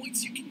many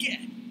points you can get.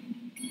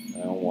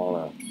 I don't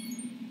wanna.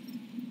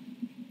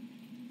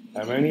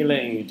 I'm only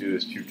letting you do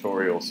this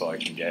tutorial so I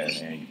can get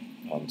an egg,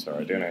 Hunter.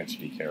 I don't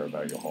actually care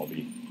about your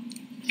hobby.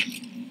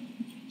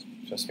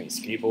 Trust me,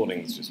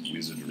 skateboarding is just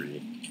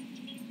wizardry.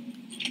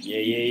 Yeah,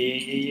 yeah, yeah,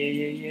 yeah, yeah,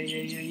 yeah, yeah,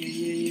 yeah, yeah,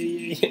 yeah,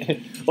 yeah, yeah.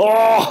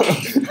 Oh!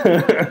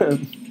 Let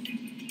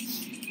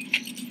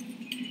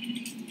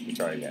me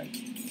try again.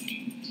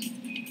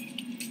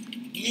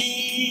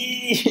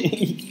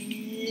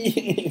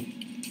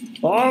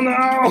 Oh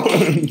no!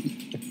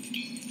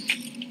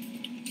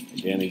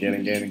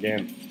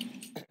 Again.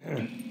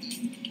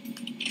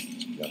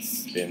 Just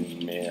spin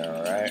me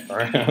right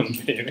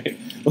around, baby.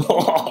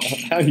 Oh,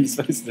 how are you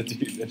supposed to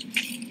do this?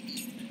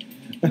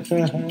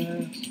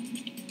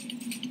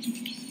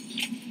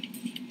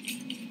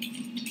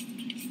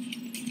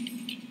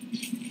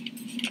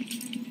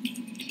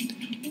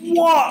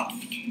 What?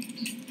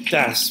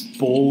 That's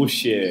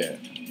bullshit.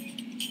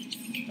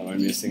 Am I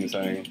missing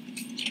something?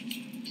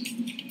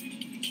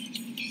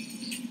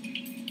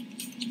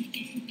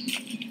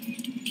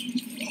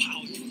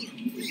 Wow, you learn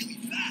really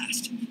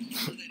fast.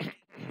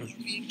 You're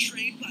being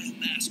trained by a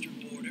master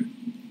boarder.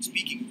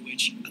 Speaking of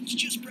which, I was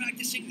just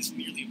practicing this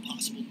nearly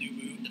impossible new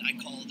move that I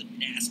call the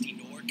nasty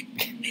nork.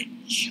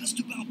 And just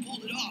about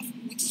pulled it off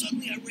when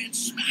suddenly I ran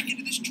smack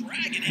into this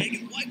dragon egg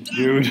and wiped out.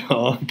 You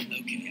dog.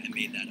 Okay, I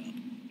made that up.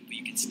 But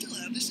you can still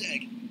have this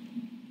egg.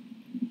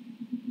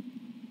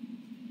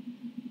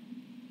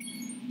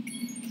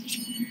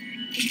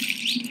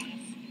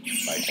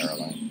 Bye,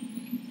 Caroline.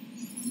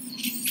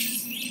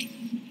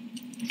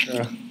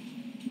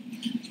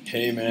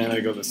 Hey man, I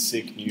got a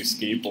sick new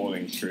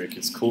skateboarding trick.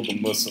 It's called the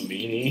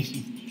Mussolini.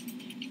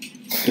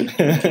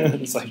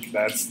 It's like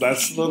that's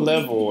the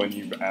level when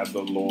you add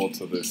the lore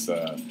to this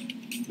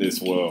this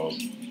world.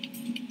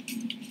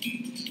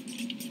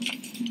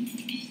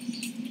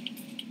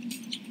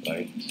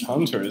 Like,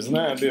 Hunter, isn't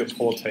that a bit of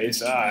poor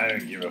taste? I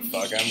don't give a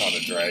fuck, I'm not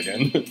a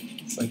dragon.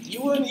 It's like,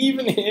 you weren't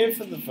even here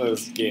for the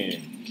first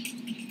game.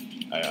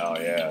 Oh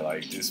yeah,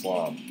 like this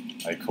one.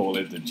 I call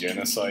it the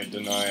genocide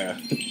denier.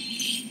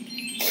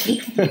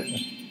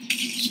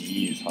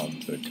 Jeez,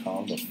 Hunter,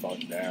 calm the fuck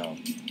down.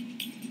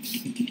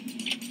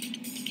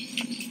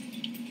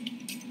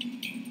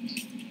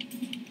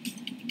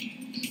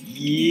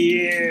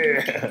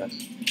 Yeah!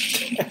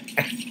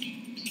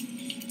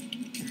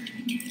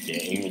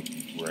 Getting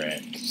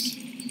wrecked.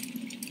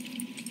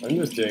 I'm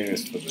just doing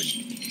this for the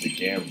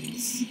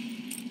gems.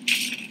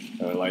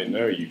 Like,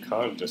 no, you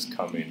can't just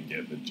come in,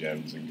 get the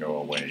gems, and go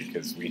away,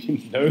 because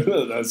we know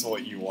that that's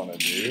what you want to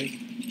do.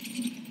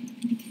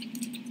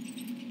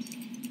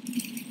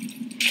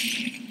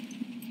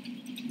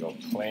 You're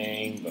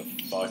playing the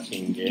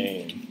fucking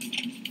game.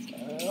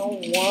 I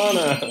don't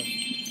wanna.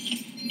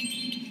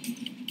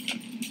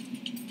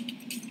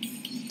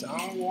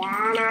 Don't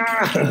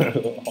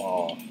wanna.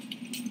 Oh.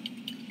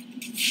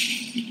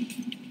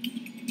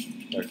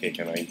 Okay,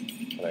 can I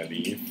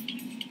leave?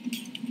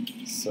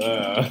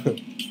 Sir.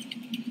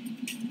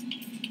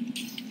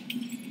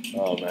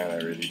 Oh man, I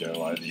really don't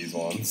like these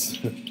ones.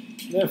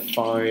 They're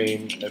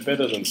fine. They're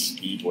better than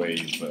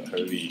speedways, but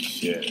holy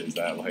shit, is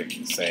that like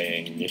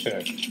saying, you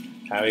know,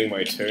 having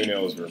my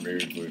toenails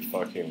removed with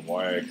fucking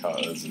wire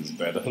cutters is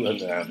better than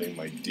having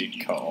my dick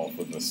cut off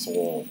with a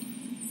saw.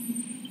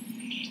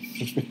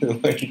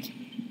 Like,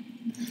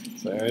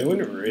 so I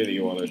wouldn't really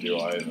want to do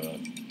either.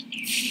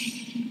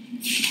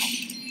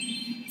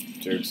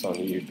 Joke's on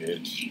you,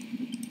 bitch.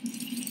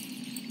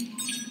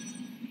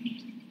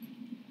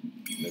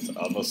 There's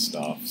other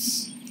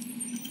stuffs.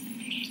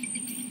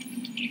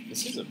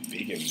 This is a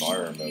big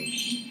environment.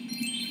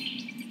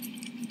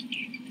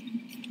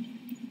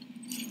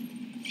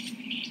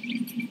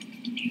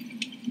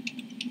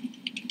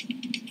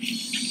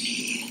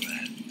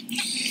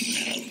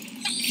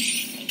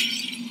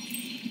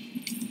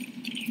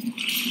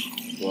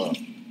 Whoa.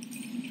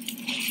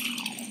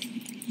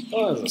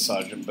 Oh, there's a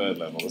Sergeant Byrd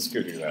level. Let's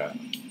go do that.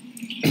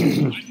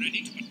 I'm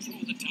ready to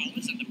control the tower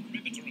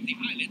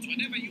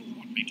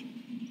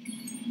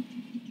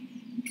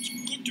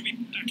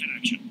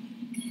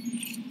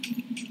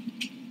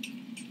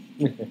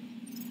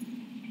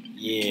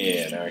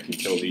can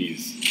kill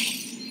these.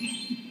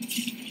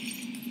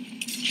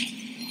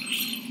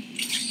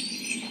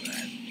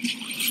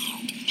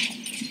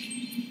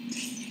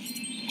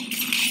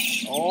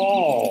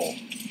 Oh!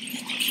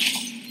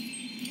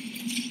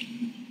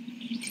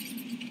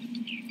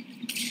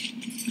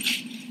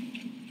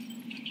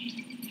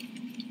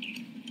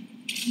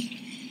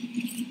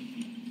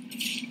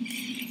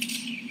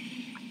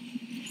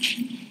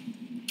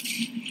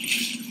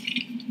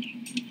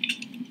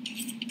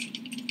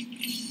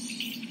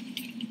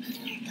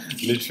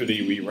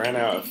 Literally, we ran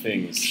out of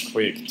things.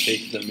 Quick,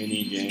 take the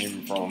mini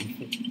game from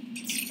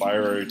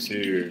Spyro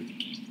 2.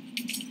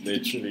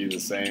 Literally the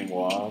same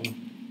one.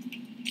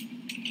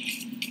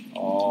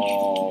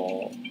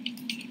 Oh.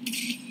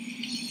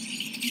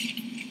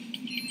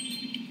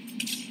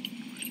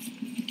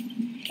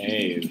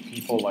 Hey,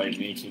 people like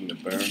making the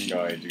Bone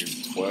guy do the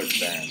twerk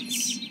dance.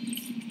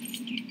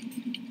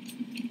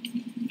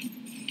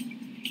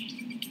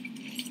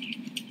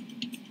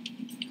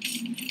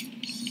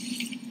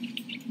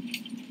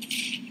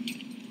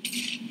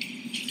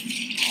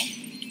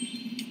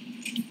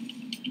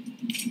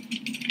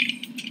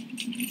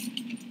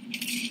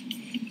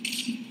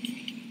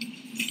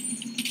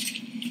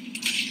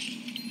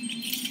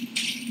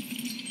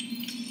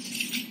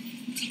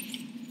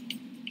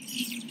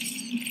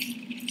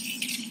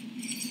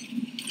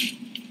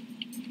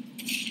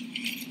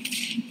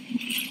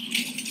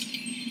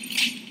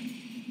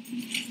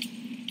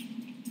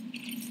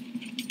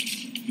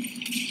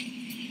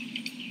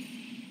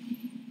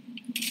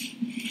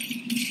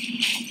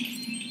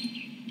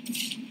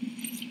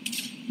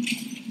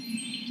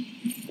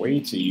 Way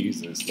to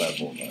use this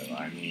level though.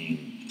 I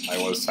mean, I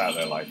was sat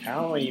there like,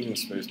 how am I even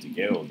supposed to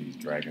get all these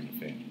dragon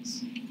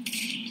things?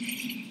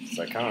 Because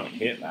I can't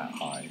hit that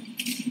high.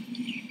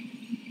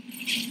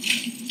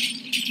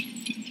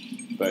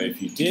 But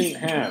if you didn't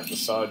have the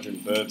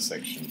Sergeant Byrd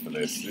section for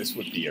this, this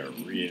would be a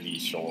really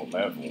short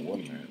level,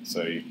 wouldn't it?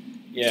 So,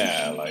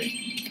 yeah, like,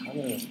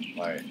 kind of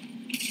like,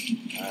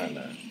 I don't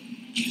know.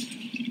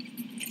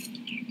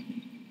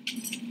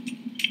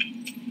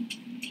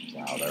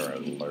 Wow, there are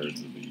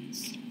loads of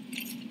these.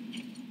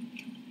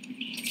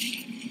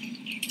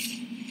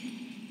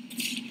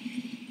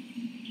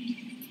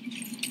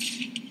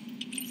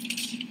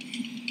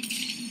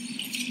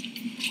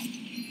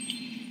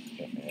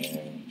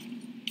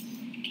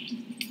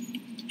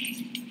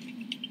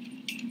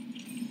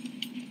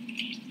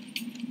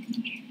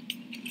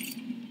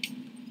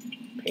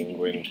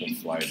 Penguin can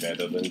fly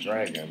better than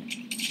dragon.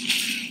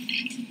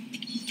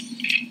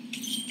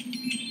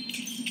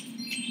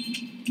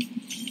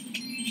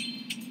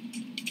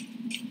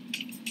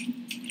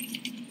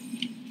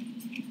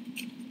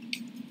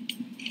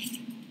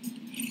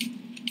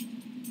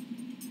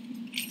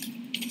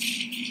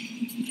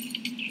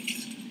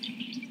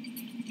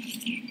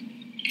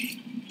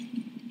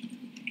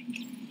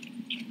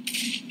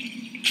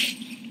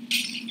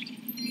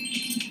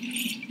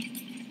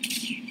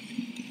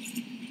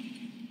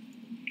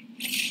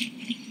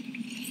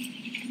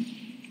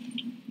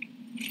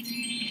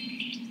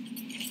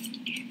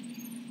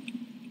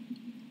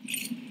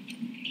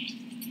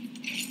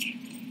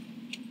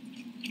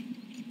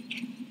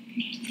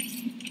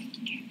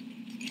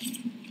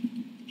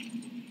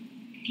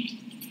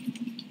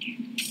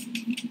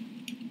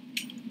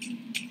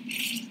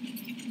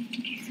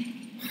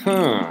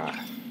 Huh.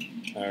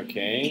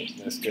 Okay,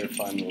 let's go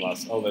find the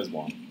last. Oh, there's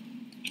one.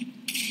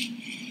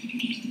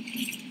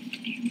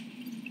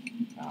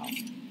 Ow.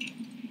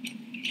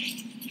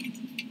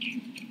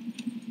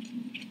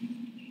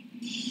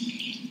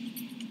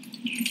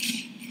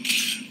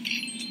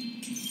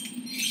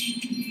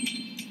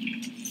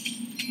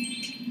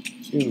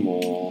 Two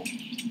more.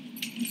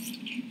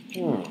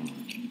 Oh.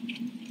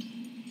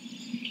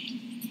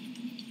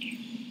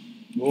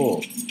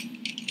 Oh.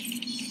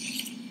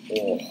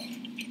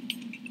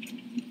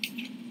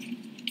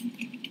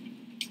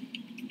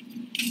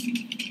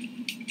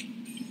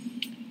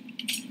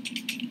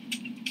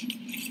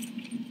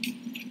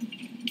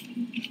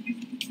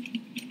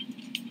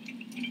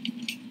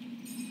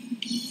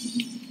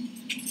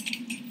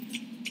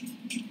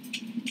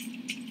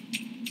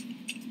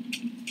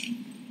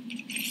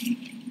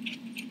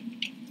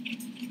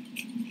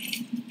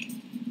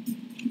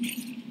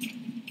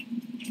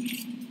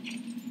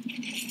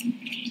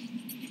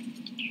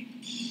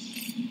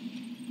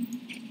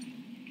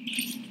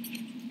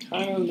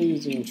 Kind of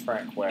losing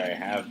track where I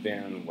have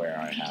been, where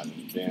I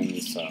haven't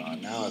been, so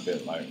I'm now a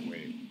bit like,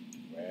 wait,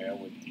 where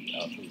would the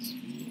others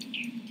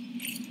be?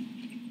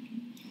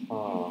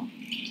 Huh.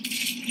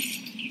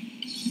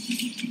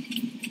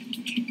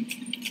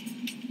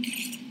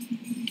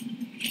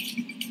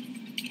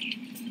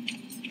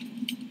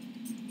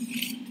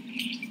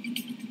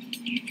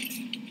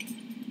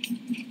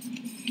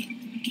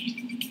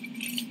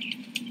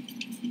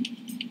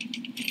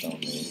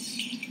 Dummies.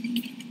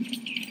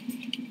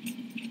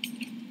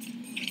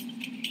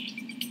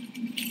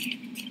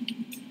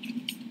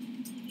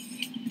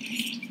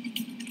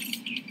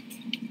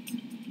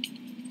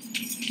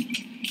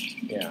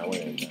 Yeah, I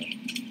went in there.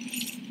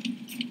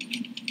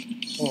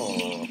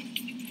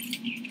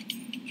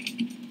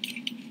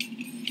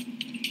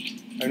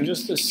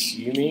 just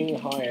assuming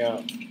high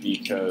up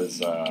because,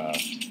 you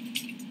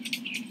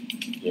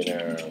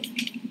know,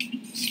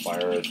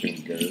 Spyro can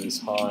go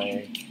this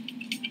high.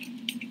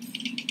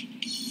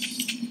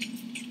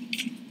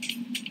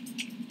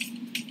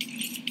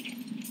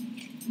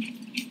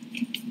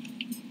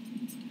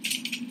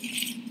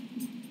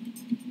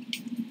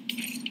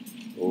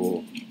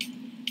 Oh.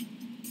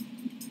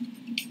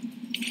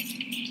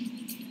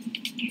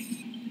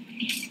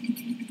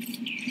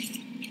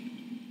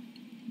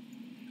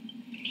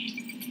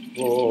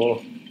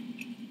 Oh.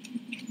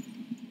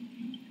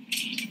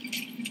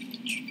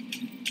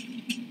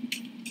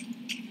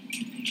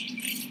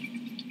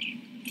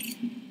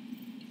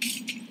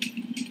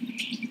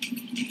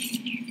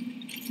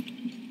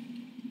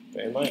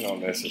 But it might not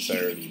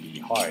necessarily be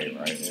high,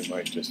 right? It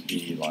might just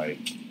be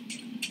like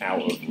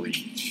out of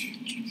reach.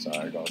 So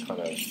I gotta kind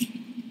of.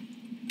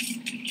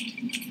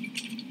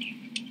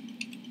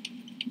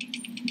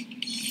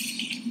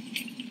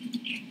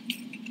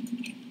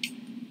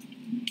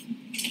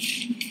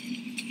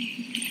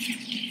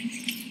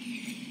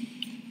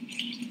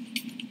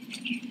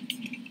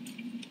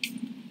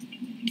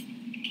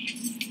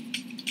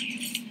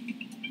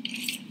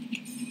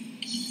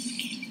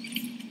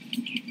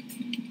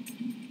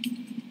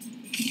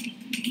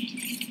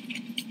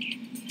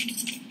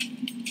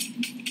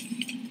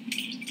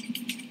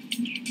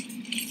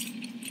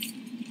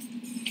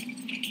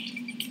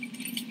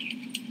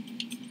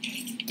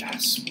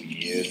 That's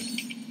weird.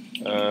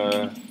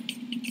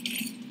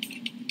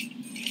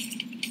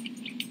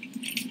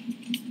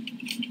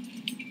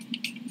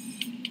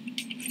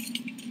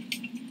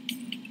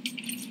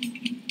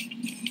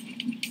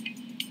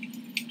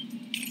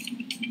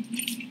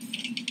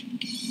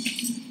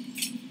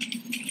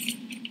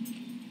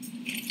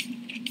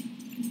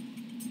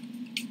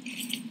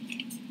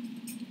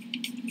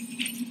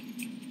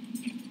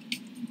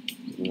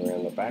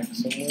 Around the back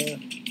somewhere?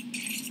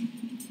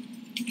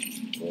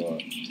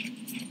 What?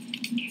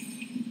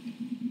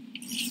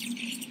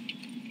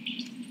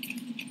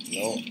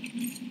 No.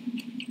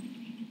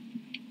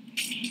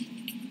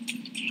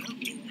 You're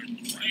doing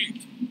great.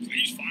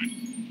 Please find.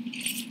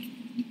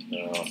 No.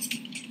 I was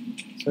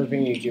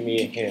hoping you'd give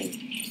me a hint.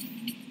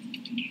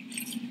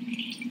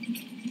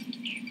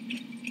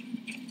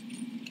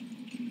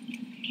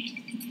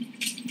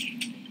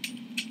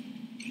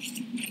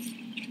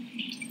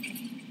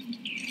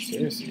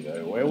 Seriously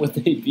though, where would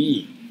they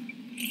be?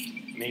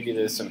 Maybe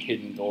there's some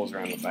hidden doors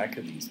around the back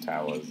of these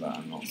towers that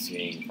I'm not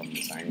seeing from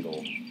this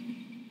angle.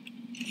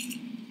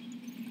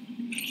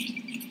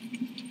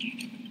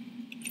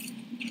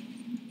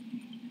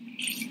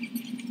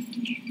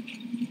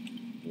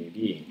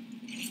 Maybe.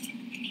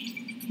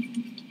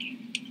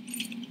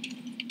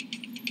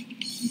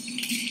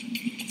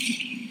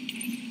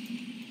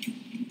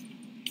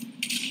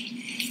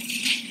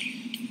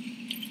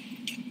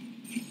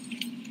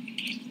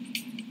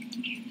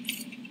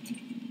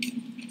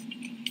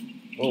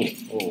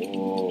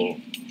 Oh.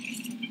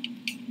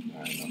 Nah,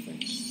 nothing.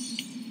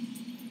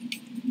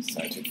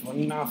 Searching for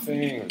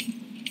nothing.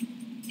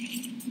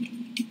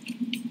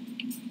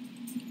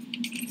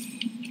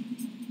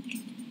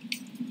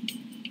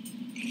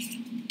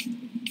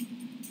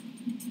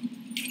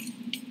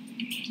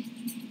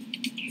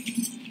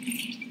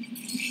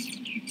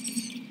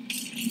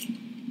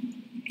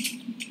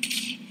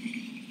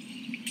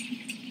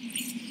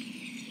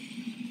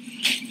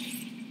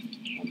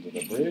 Under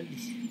the bridge.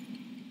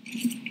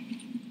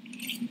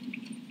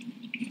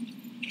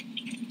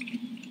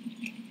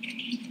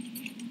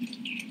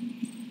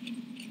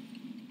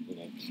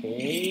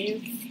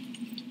 Cave?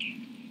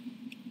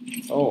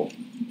 Oh.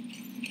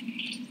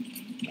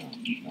 No,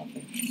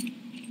 nothing.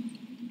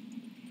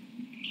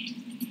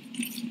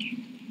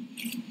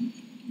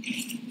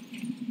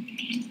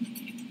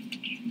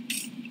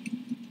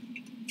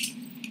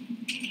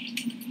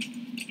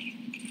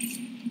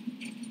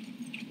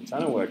 I'm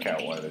trying to work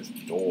out why this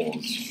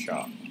door's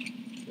shut.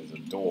 There's a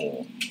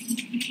door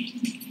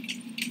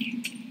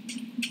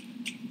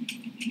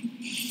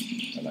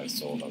that I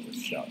saw that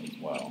was shut as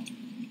well.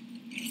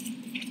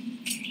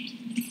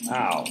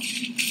 Ow.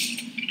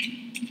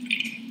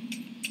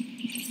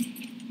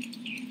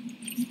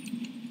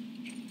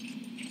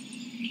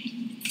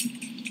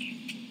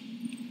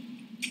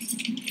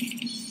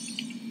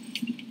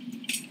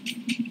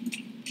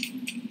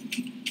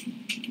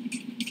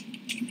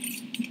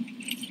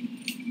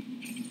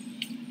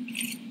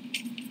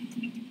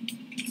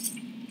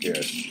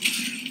 Good.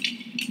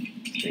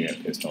 Gonna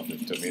get pissed off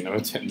if it took me another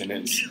 10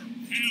 minutes. Here,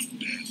 have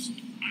this.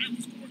 I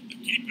was going to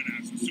keep it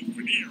as a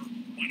souvenir,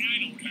 but I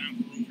don't have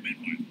room in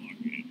my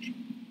luggage.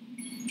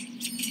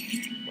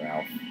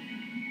 Ralph.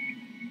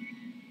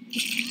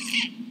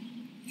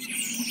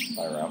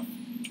 Bye, Ralph.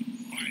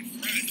 My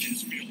friend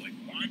is feeling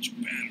much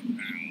better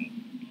now.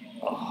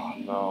 Oh,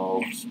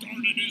 no. He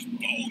started his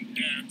bone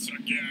dance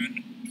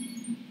again.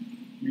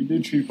 You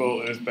literally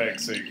bolted us back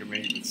so you can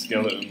make the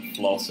skeleton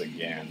floss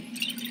again.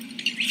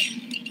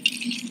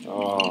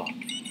 Oh.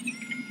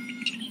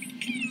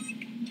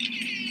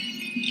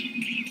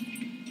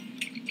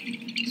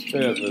 It's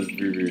Straight up those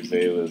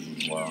vuvuzelas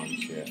as well and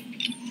shit.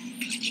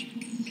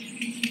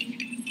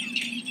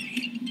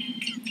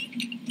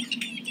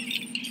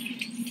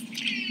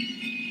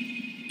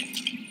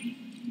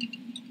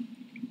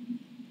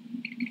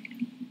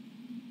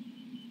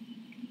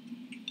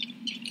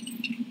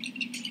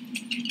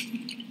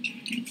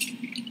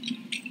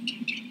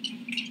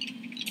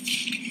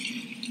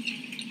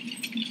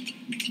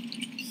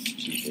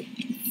 Stupid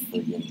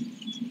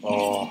friggin'.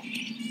 Oh.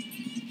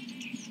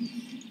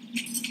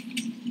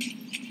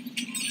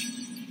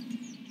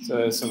 So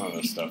there's some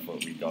other stuff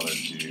what we gotta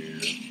do.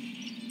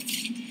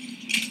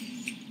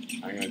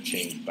 I'm gonna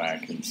change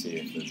back and see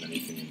if there's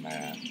anything in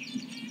there.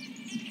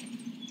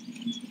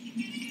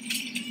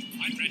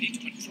 I'm ready to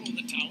patrol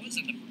the towers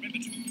and the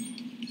perimeter.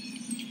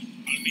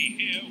 I'll be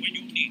here when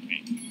you need me.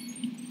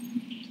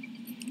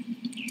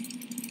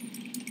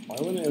 Why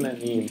wouldn't it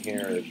let me in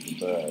here as the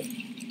bird?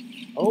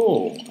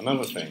 Oh,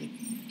 another thing.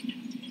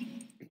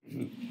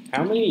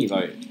 How many,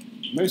 like,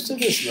 most of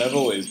this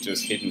level is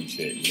just hidden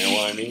shit, you know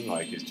what I mean?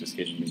 Like, it's just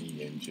hidden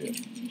minigame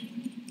shit.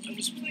 I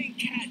was playing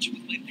catch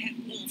with my pet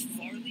wolf,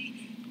 Farley,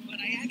 but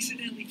I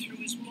accidentally threw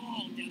his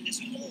ball down this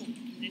hole,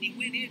 and then he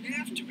went in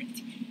after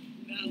it.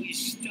 Now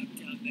he's stuck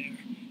down there,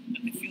 and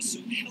I feel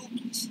so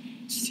helpless,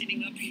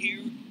 sitting up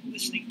here,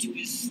 listening to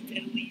his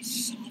steadily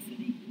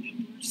softening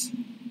whimpers.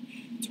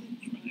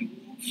 Don't cry,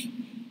 wolf.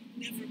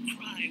 Never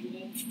cry,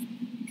 wolf.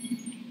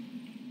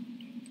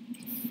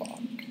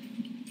 Fuck.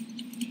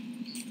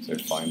 So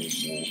find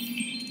his wolf.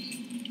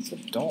 It's a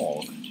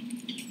dog.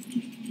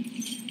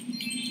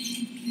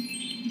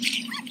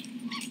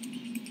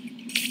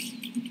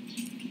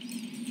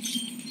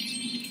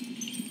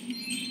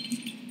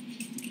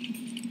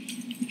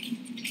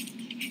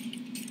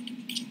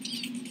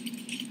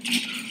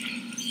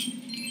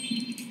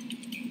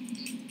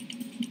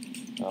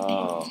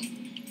 Oh,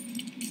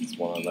 it's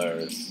one of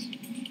those.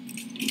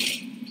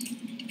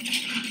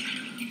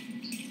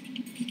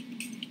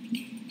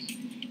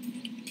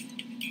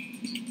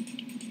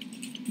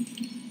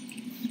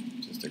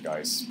 Just a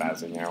guy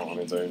spazzing out on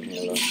his own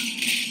here, though.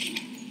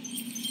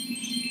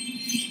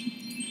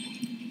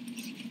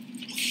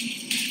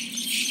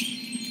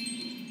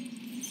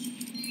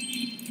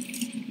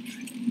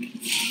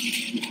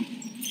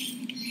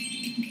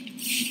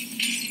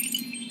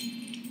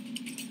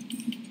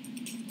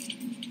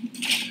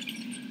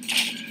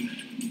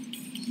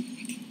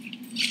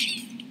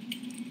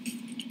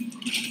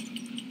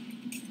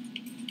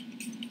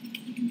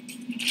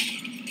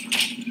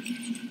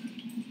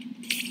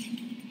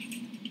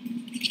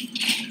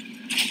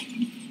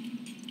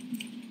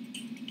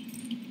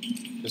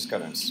 Just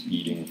kind of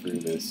speeding through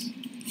this.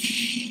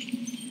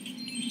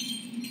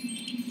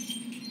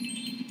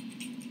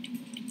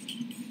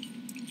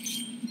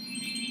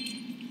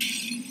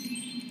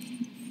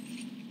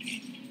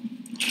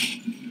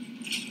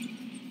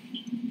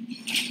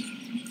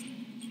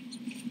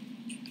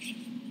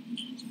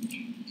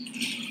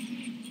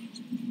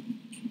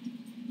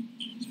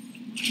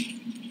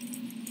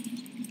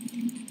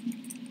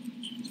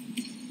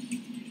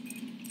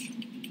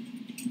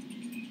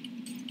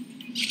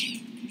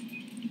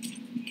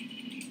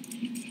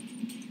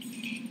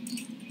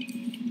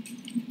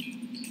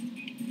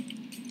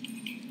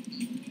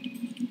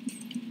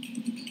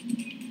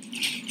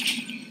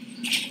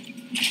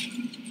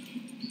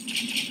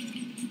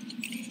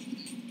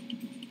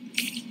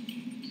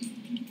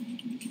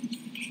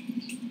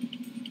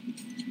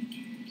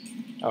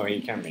 Oh,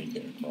 he can make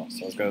it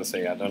across. I was going to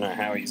say, I don't know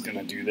how he's going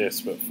to do this,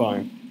 but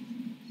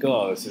fine.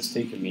 God, this has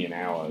taken me an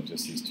hour,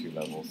 just these two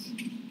levels.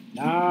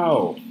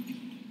 No!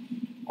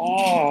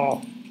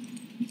 Oh!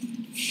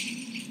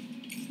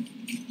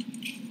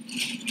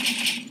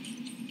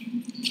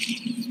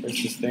 I'm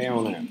supposed to stay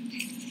on it.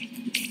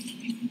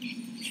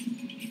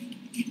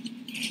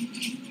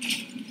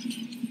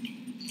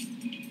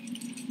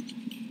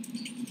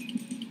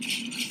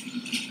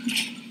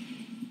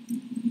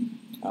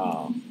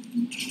 Oh.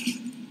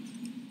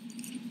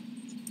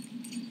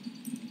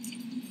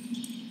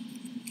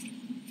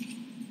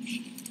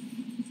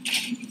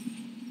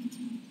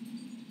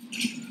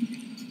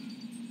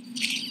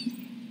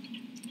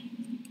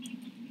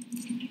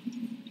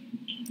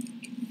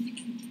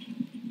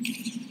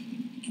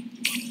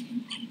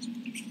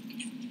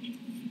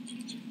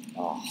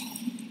 Oh.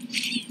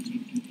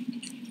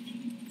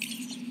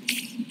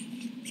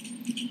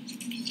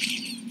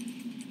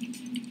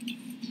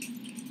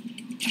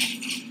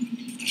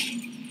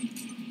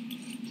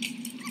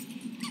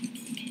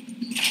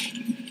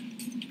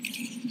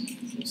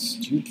 The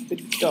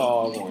stupid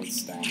dog won't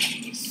stand on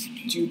the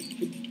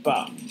stupid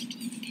button.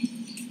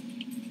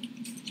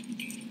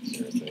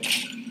 Seriously.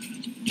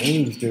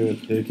 Who's gonna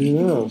pick it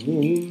up?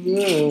 Oh,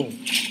 no.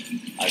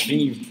 I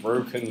think you've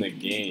broken the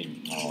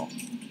game. Oh.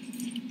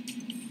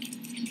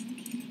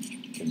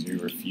 Because you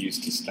refuse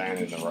to stand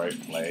in the right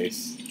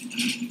place.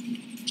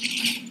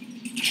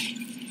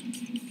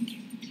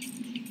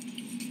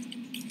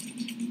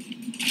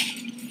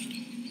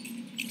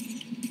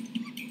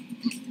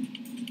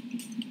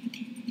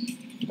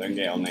 Don't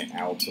get on the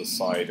outer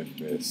side of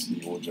this.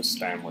 He will just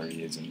stand where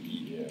he is and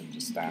eat it and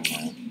just stand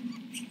there.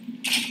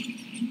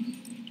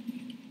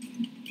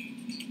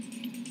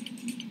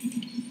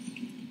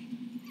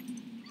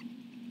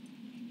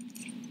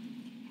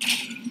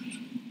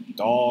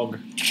 Dog.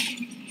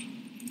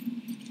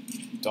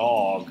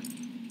 Dog.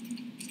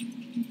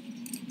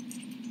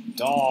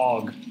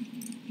 Dog.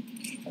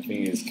 I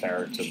think his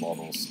character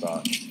model's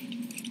stuck.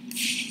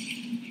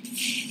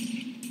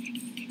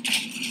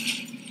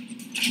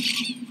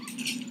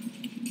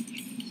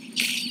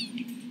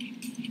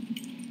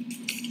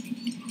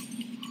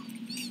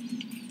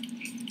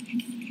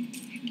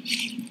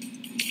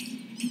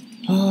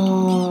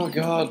 Oh,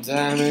 god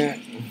damn it.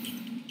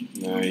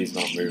 No, he's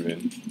not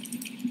moving.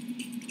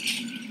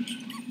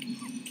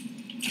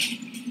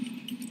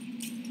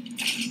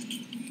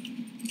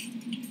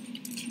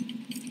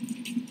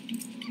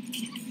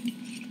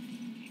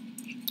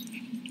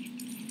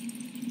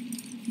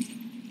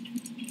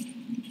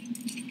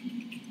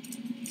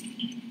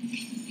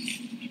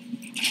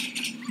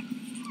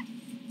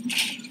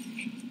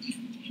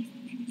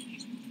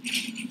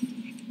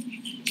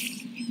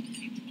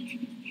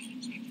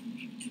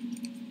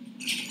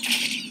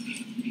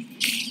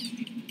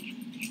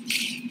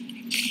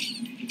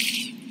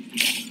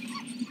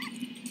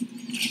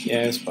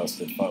 Yeah, it's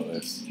busted. Fuck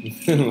this.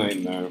 Like,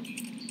 no.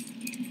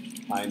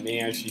 I may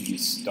actually be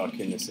stuck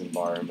in this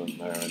environment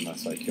though,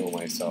 unless I kill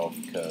myself,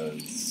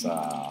 because,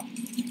 oh,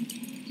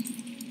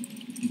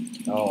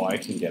 I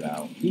can get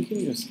out. He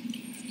can just...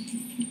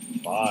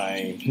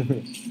 Bye.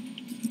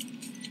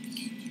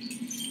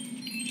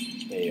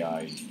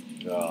 AI.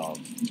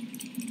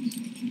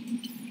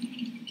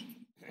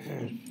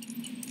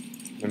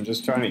 I'm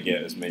just trying to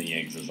get as many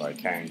eggs as I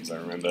can, because I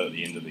remember at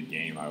the end of the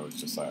game I was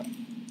just like,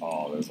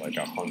 oh, there's like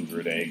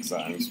 100 eggs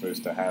that I'm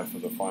supposed to have for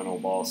the final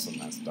boss, and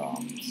that's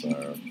dumb,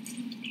 so...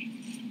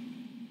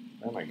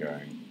 Where am I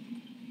going?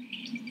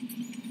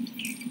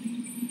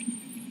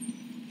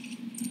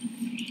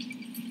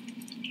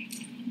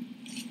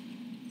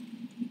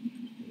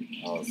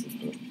 Oh, this is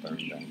the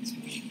bone dance,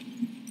 man.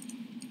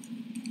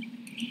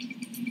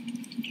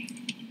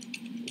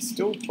 It's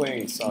still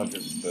playing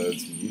Sergeant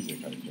Byrd's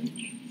music, I think.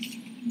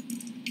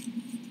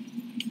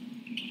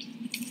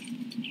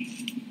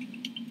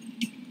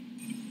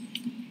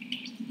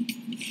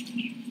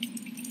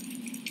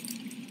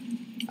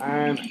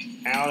 I'm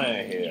out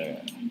of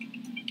here.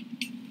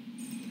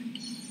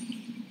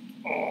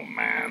 Oh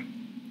man.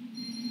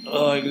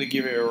 Oh, I'm gonna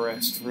give it a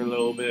rest for a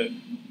little bit.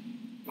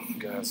 I'm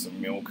gonna have some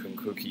milk and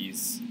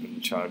cookies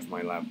and charge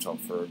my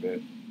laptop for a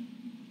bit.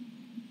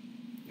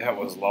 That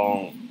was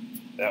long.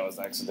 That was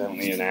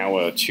accidentally an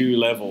hour. 2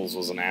 levels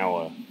was an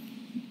hour.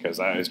 Because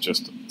that is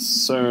just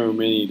so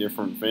many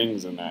different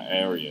things in that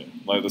area.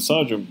 Like the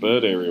Sergeant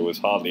Byrd area was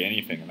hardly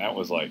anything, and that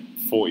was like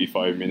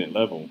 45-minute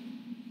level.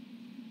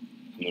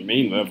 And the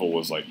main level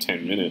was like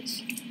 10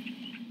 minutes.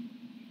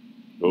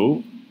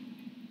 Oh.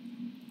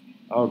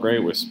 Oh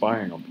great, we're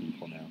spying on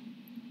people now.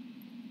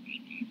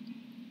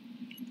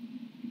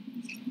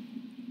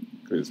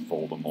 There's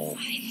Voldemort.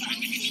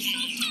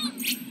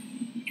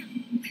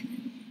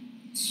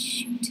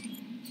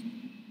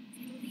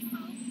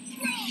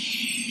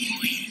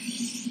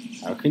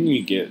 How can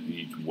you get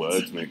these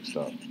words mixed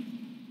up?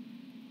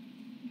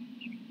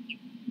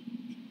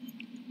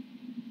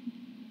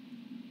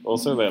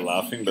 Also, they're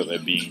laughing, but they're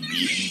being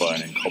beaten by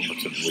an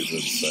incompetent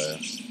wizard, so...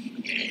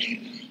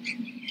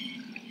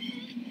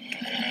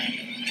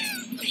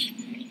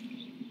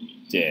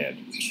 Dead.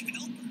 We should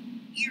help her.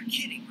 You're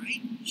kidding,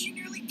 right? She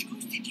nearly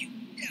toasted you.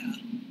 Yeah,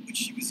 but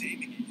she was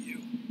aiming at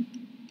you.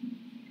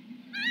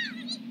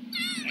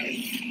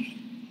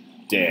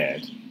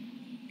 Dead.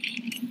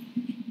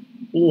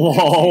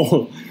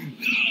 Whoa!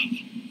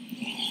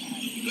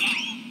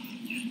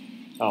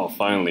 Oh,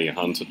 finally,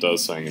 Hunter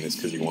does something, and it's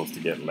because he wants to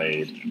get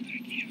laid.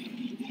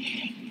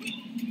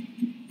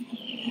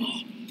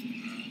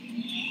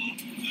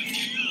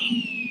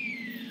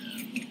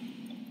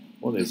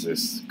 What is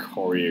this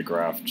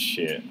choreographed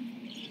shit?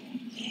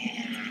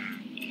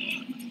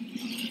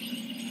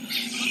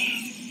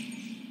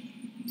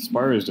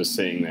 Spyro's just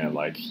sitting there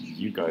like,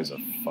 you guys are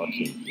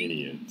fucking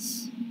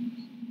idiots.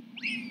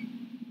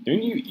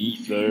 Don't you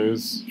eat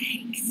those?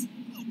 Thanks.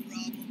 No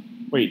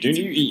problem. Wait, don't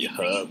you eat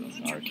her?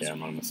 Okay, I'm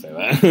not gonna say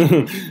that.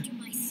 To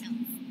myself.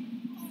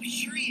 Oh,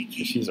 sure you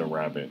can. She's a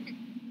rabbit.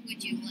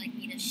 Would you like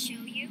me to show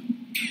you?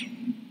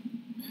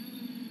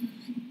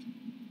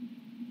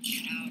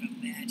 Get out of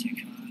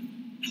magic, huh?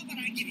 How about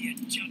I give you a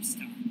jump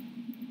start?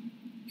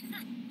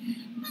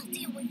 I'll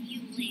deal with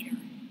you later.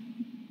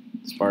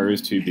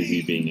 Spyro's too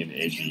busy being an You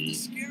have to edgy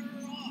scare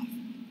her off.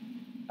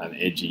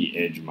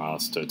 edge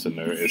master to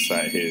notice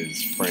that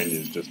his friend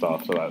is just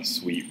after that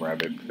sweet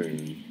rabbit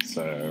poon,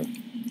 so...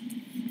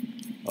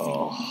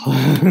 Oh,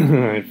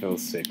 I feel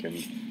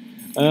sickened.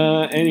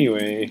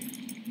 Anyway,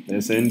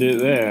 let's end it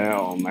there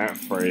on that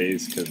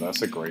phrase, because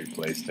that's a great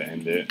place to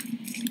end it.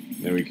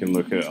 Then we can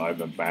look at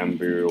either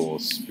bamboo or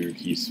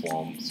spooky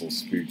swamps or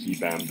spooky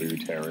bamboo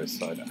terrace.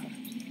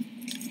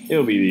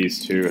 It'll be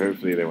these two.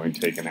 Hopefully they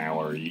won't take an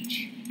hour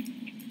each.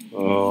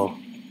 Oh,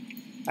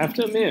 I have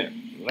to admit,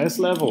 less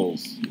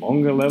levels,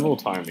 longer level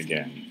time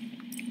again.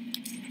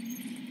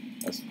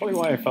 That's probably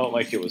why I felt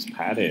like it was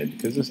padded,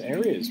 because this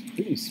area is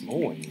pretty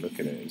small when you look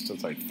at it. It's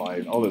just like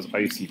 5... Oh, there's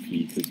Icy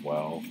Peak as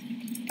well,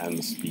 and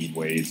the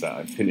speedways that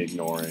I've been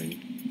ignoring.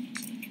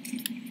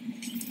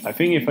 I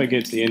think if I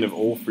get to the end of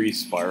all 3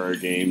 Spyro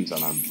games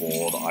and I'm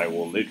bored, I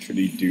will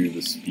literally do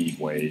the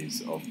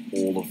speedways of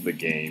all of the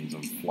games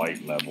and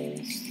flight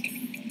levels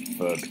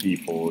for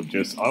people.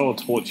 Just, I will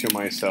torture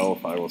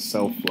myself, I will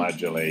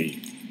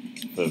self-flagellate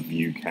for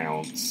view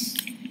counts.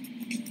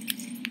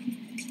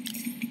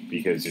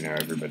 Because, you know,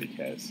 everybody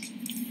cares.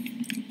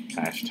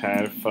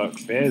 Hashtag fuck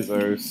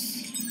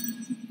Bezos.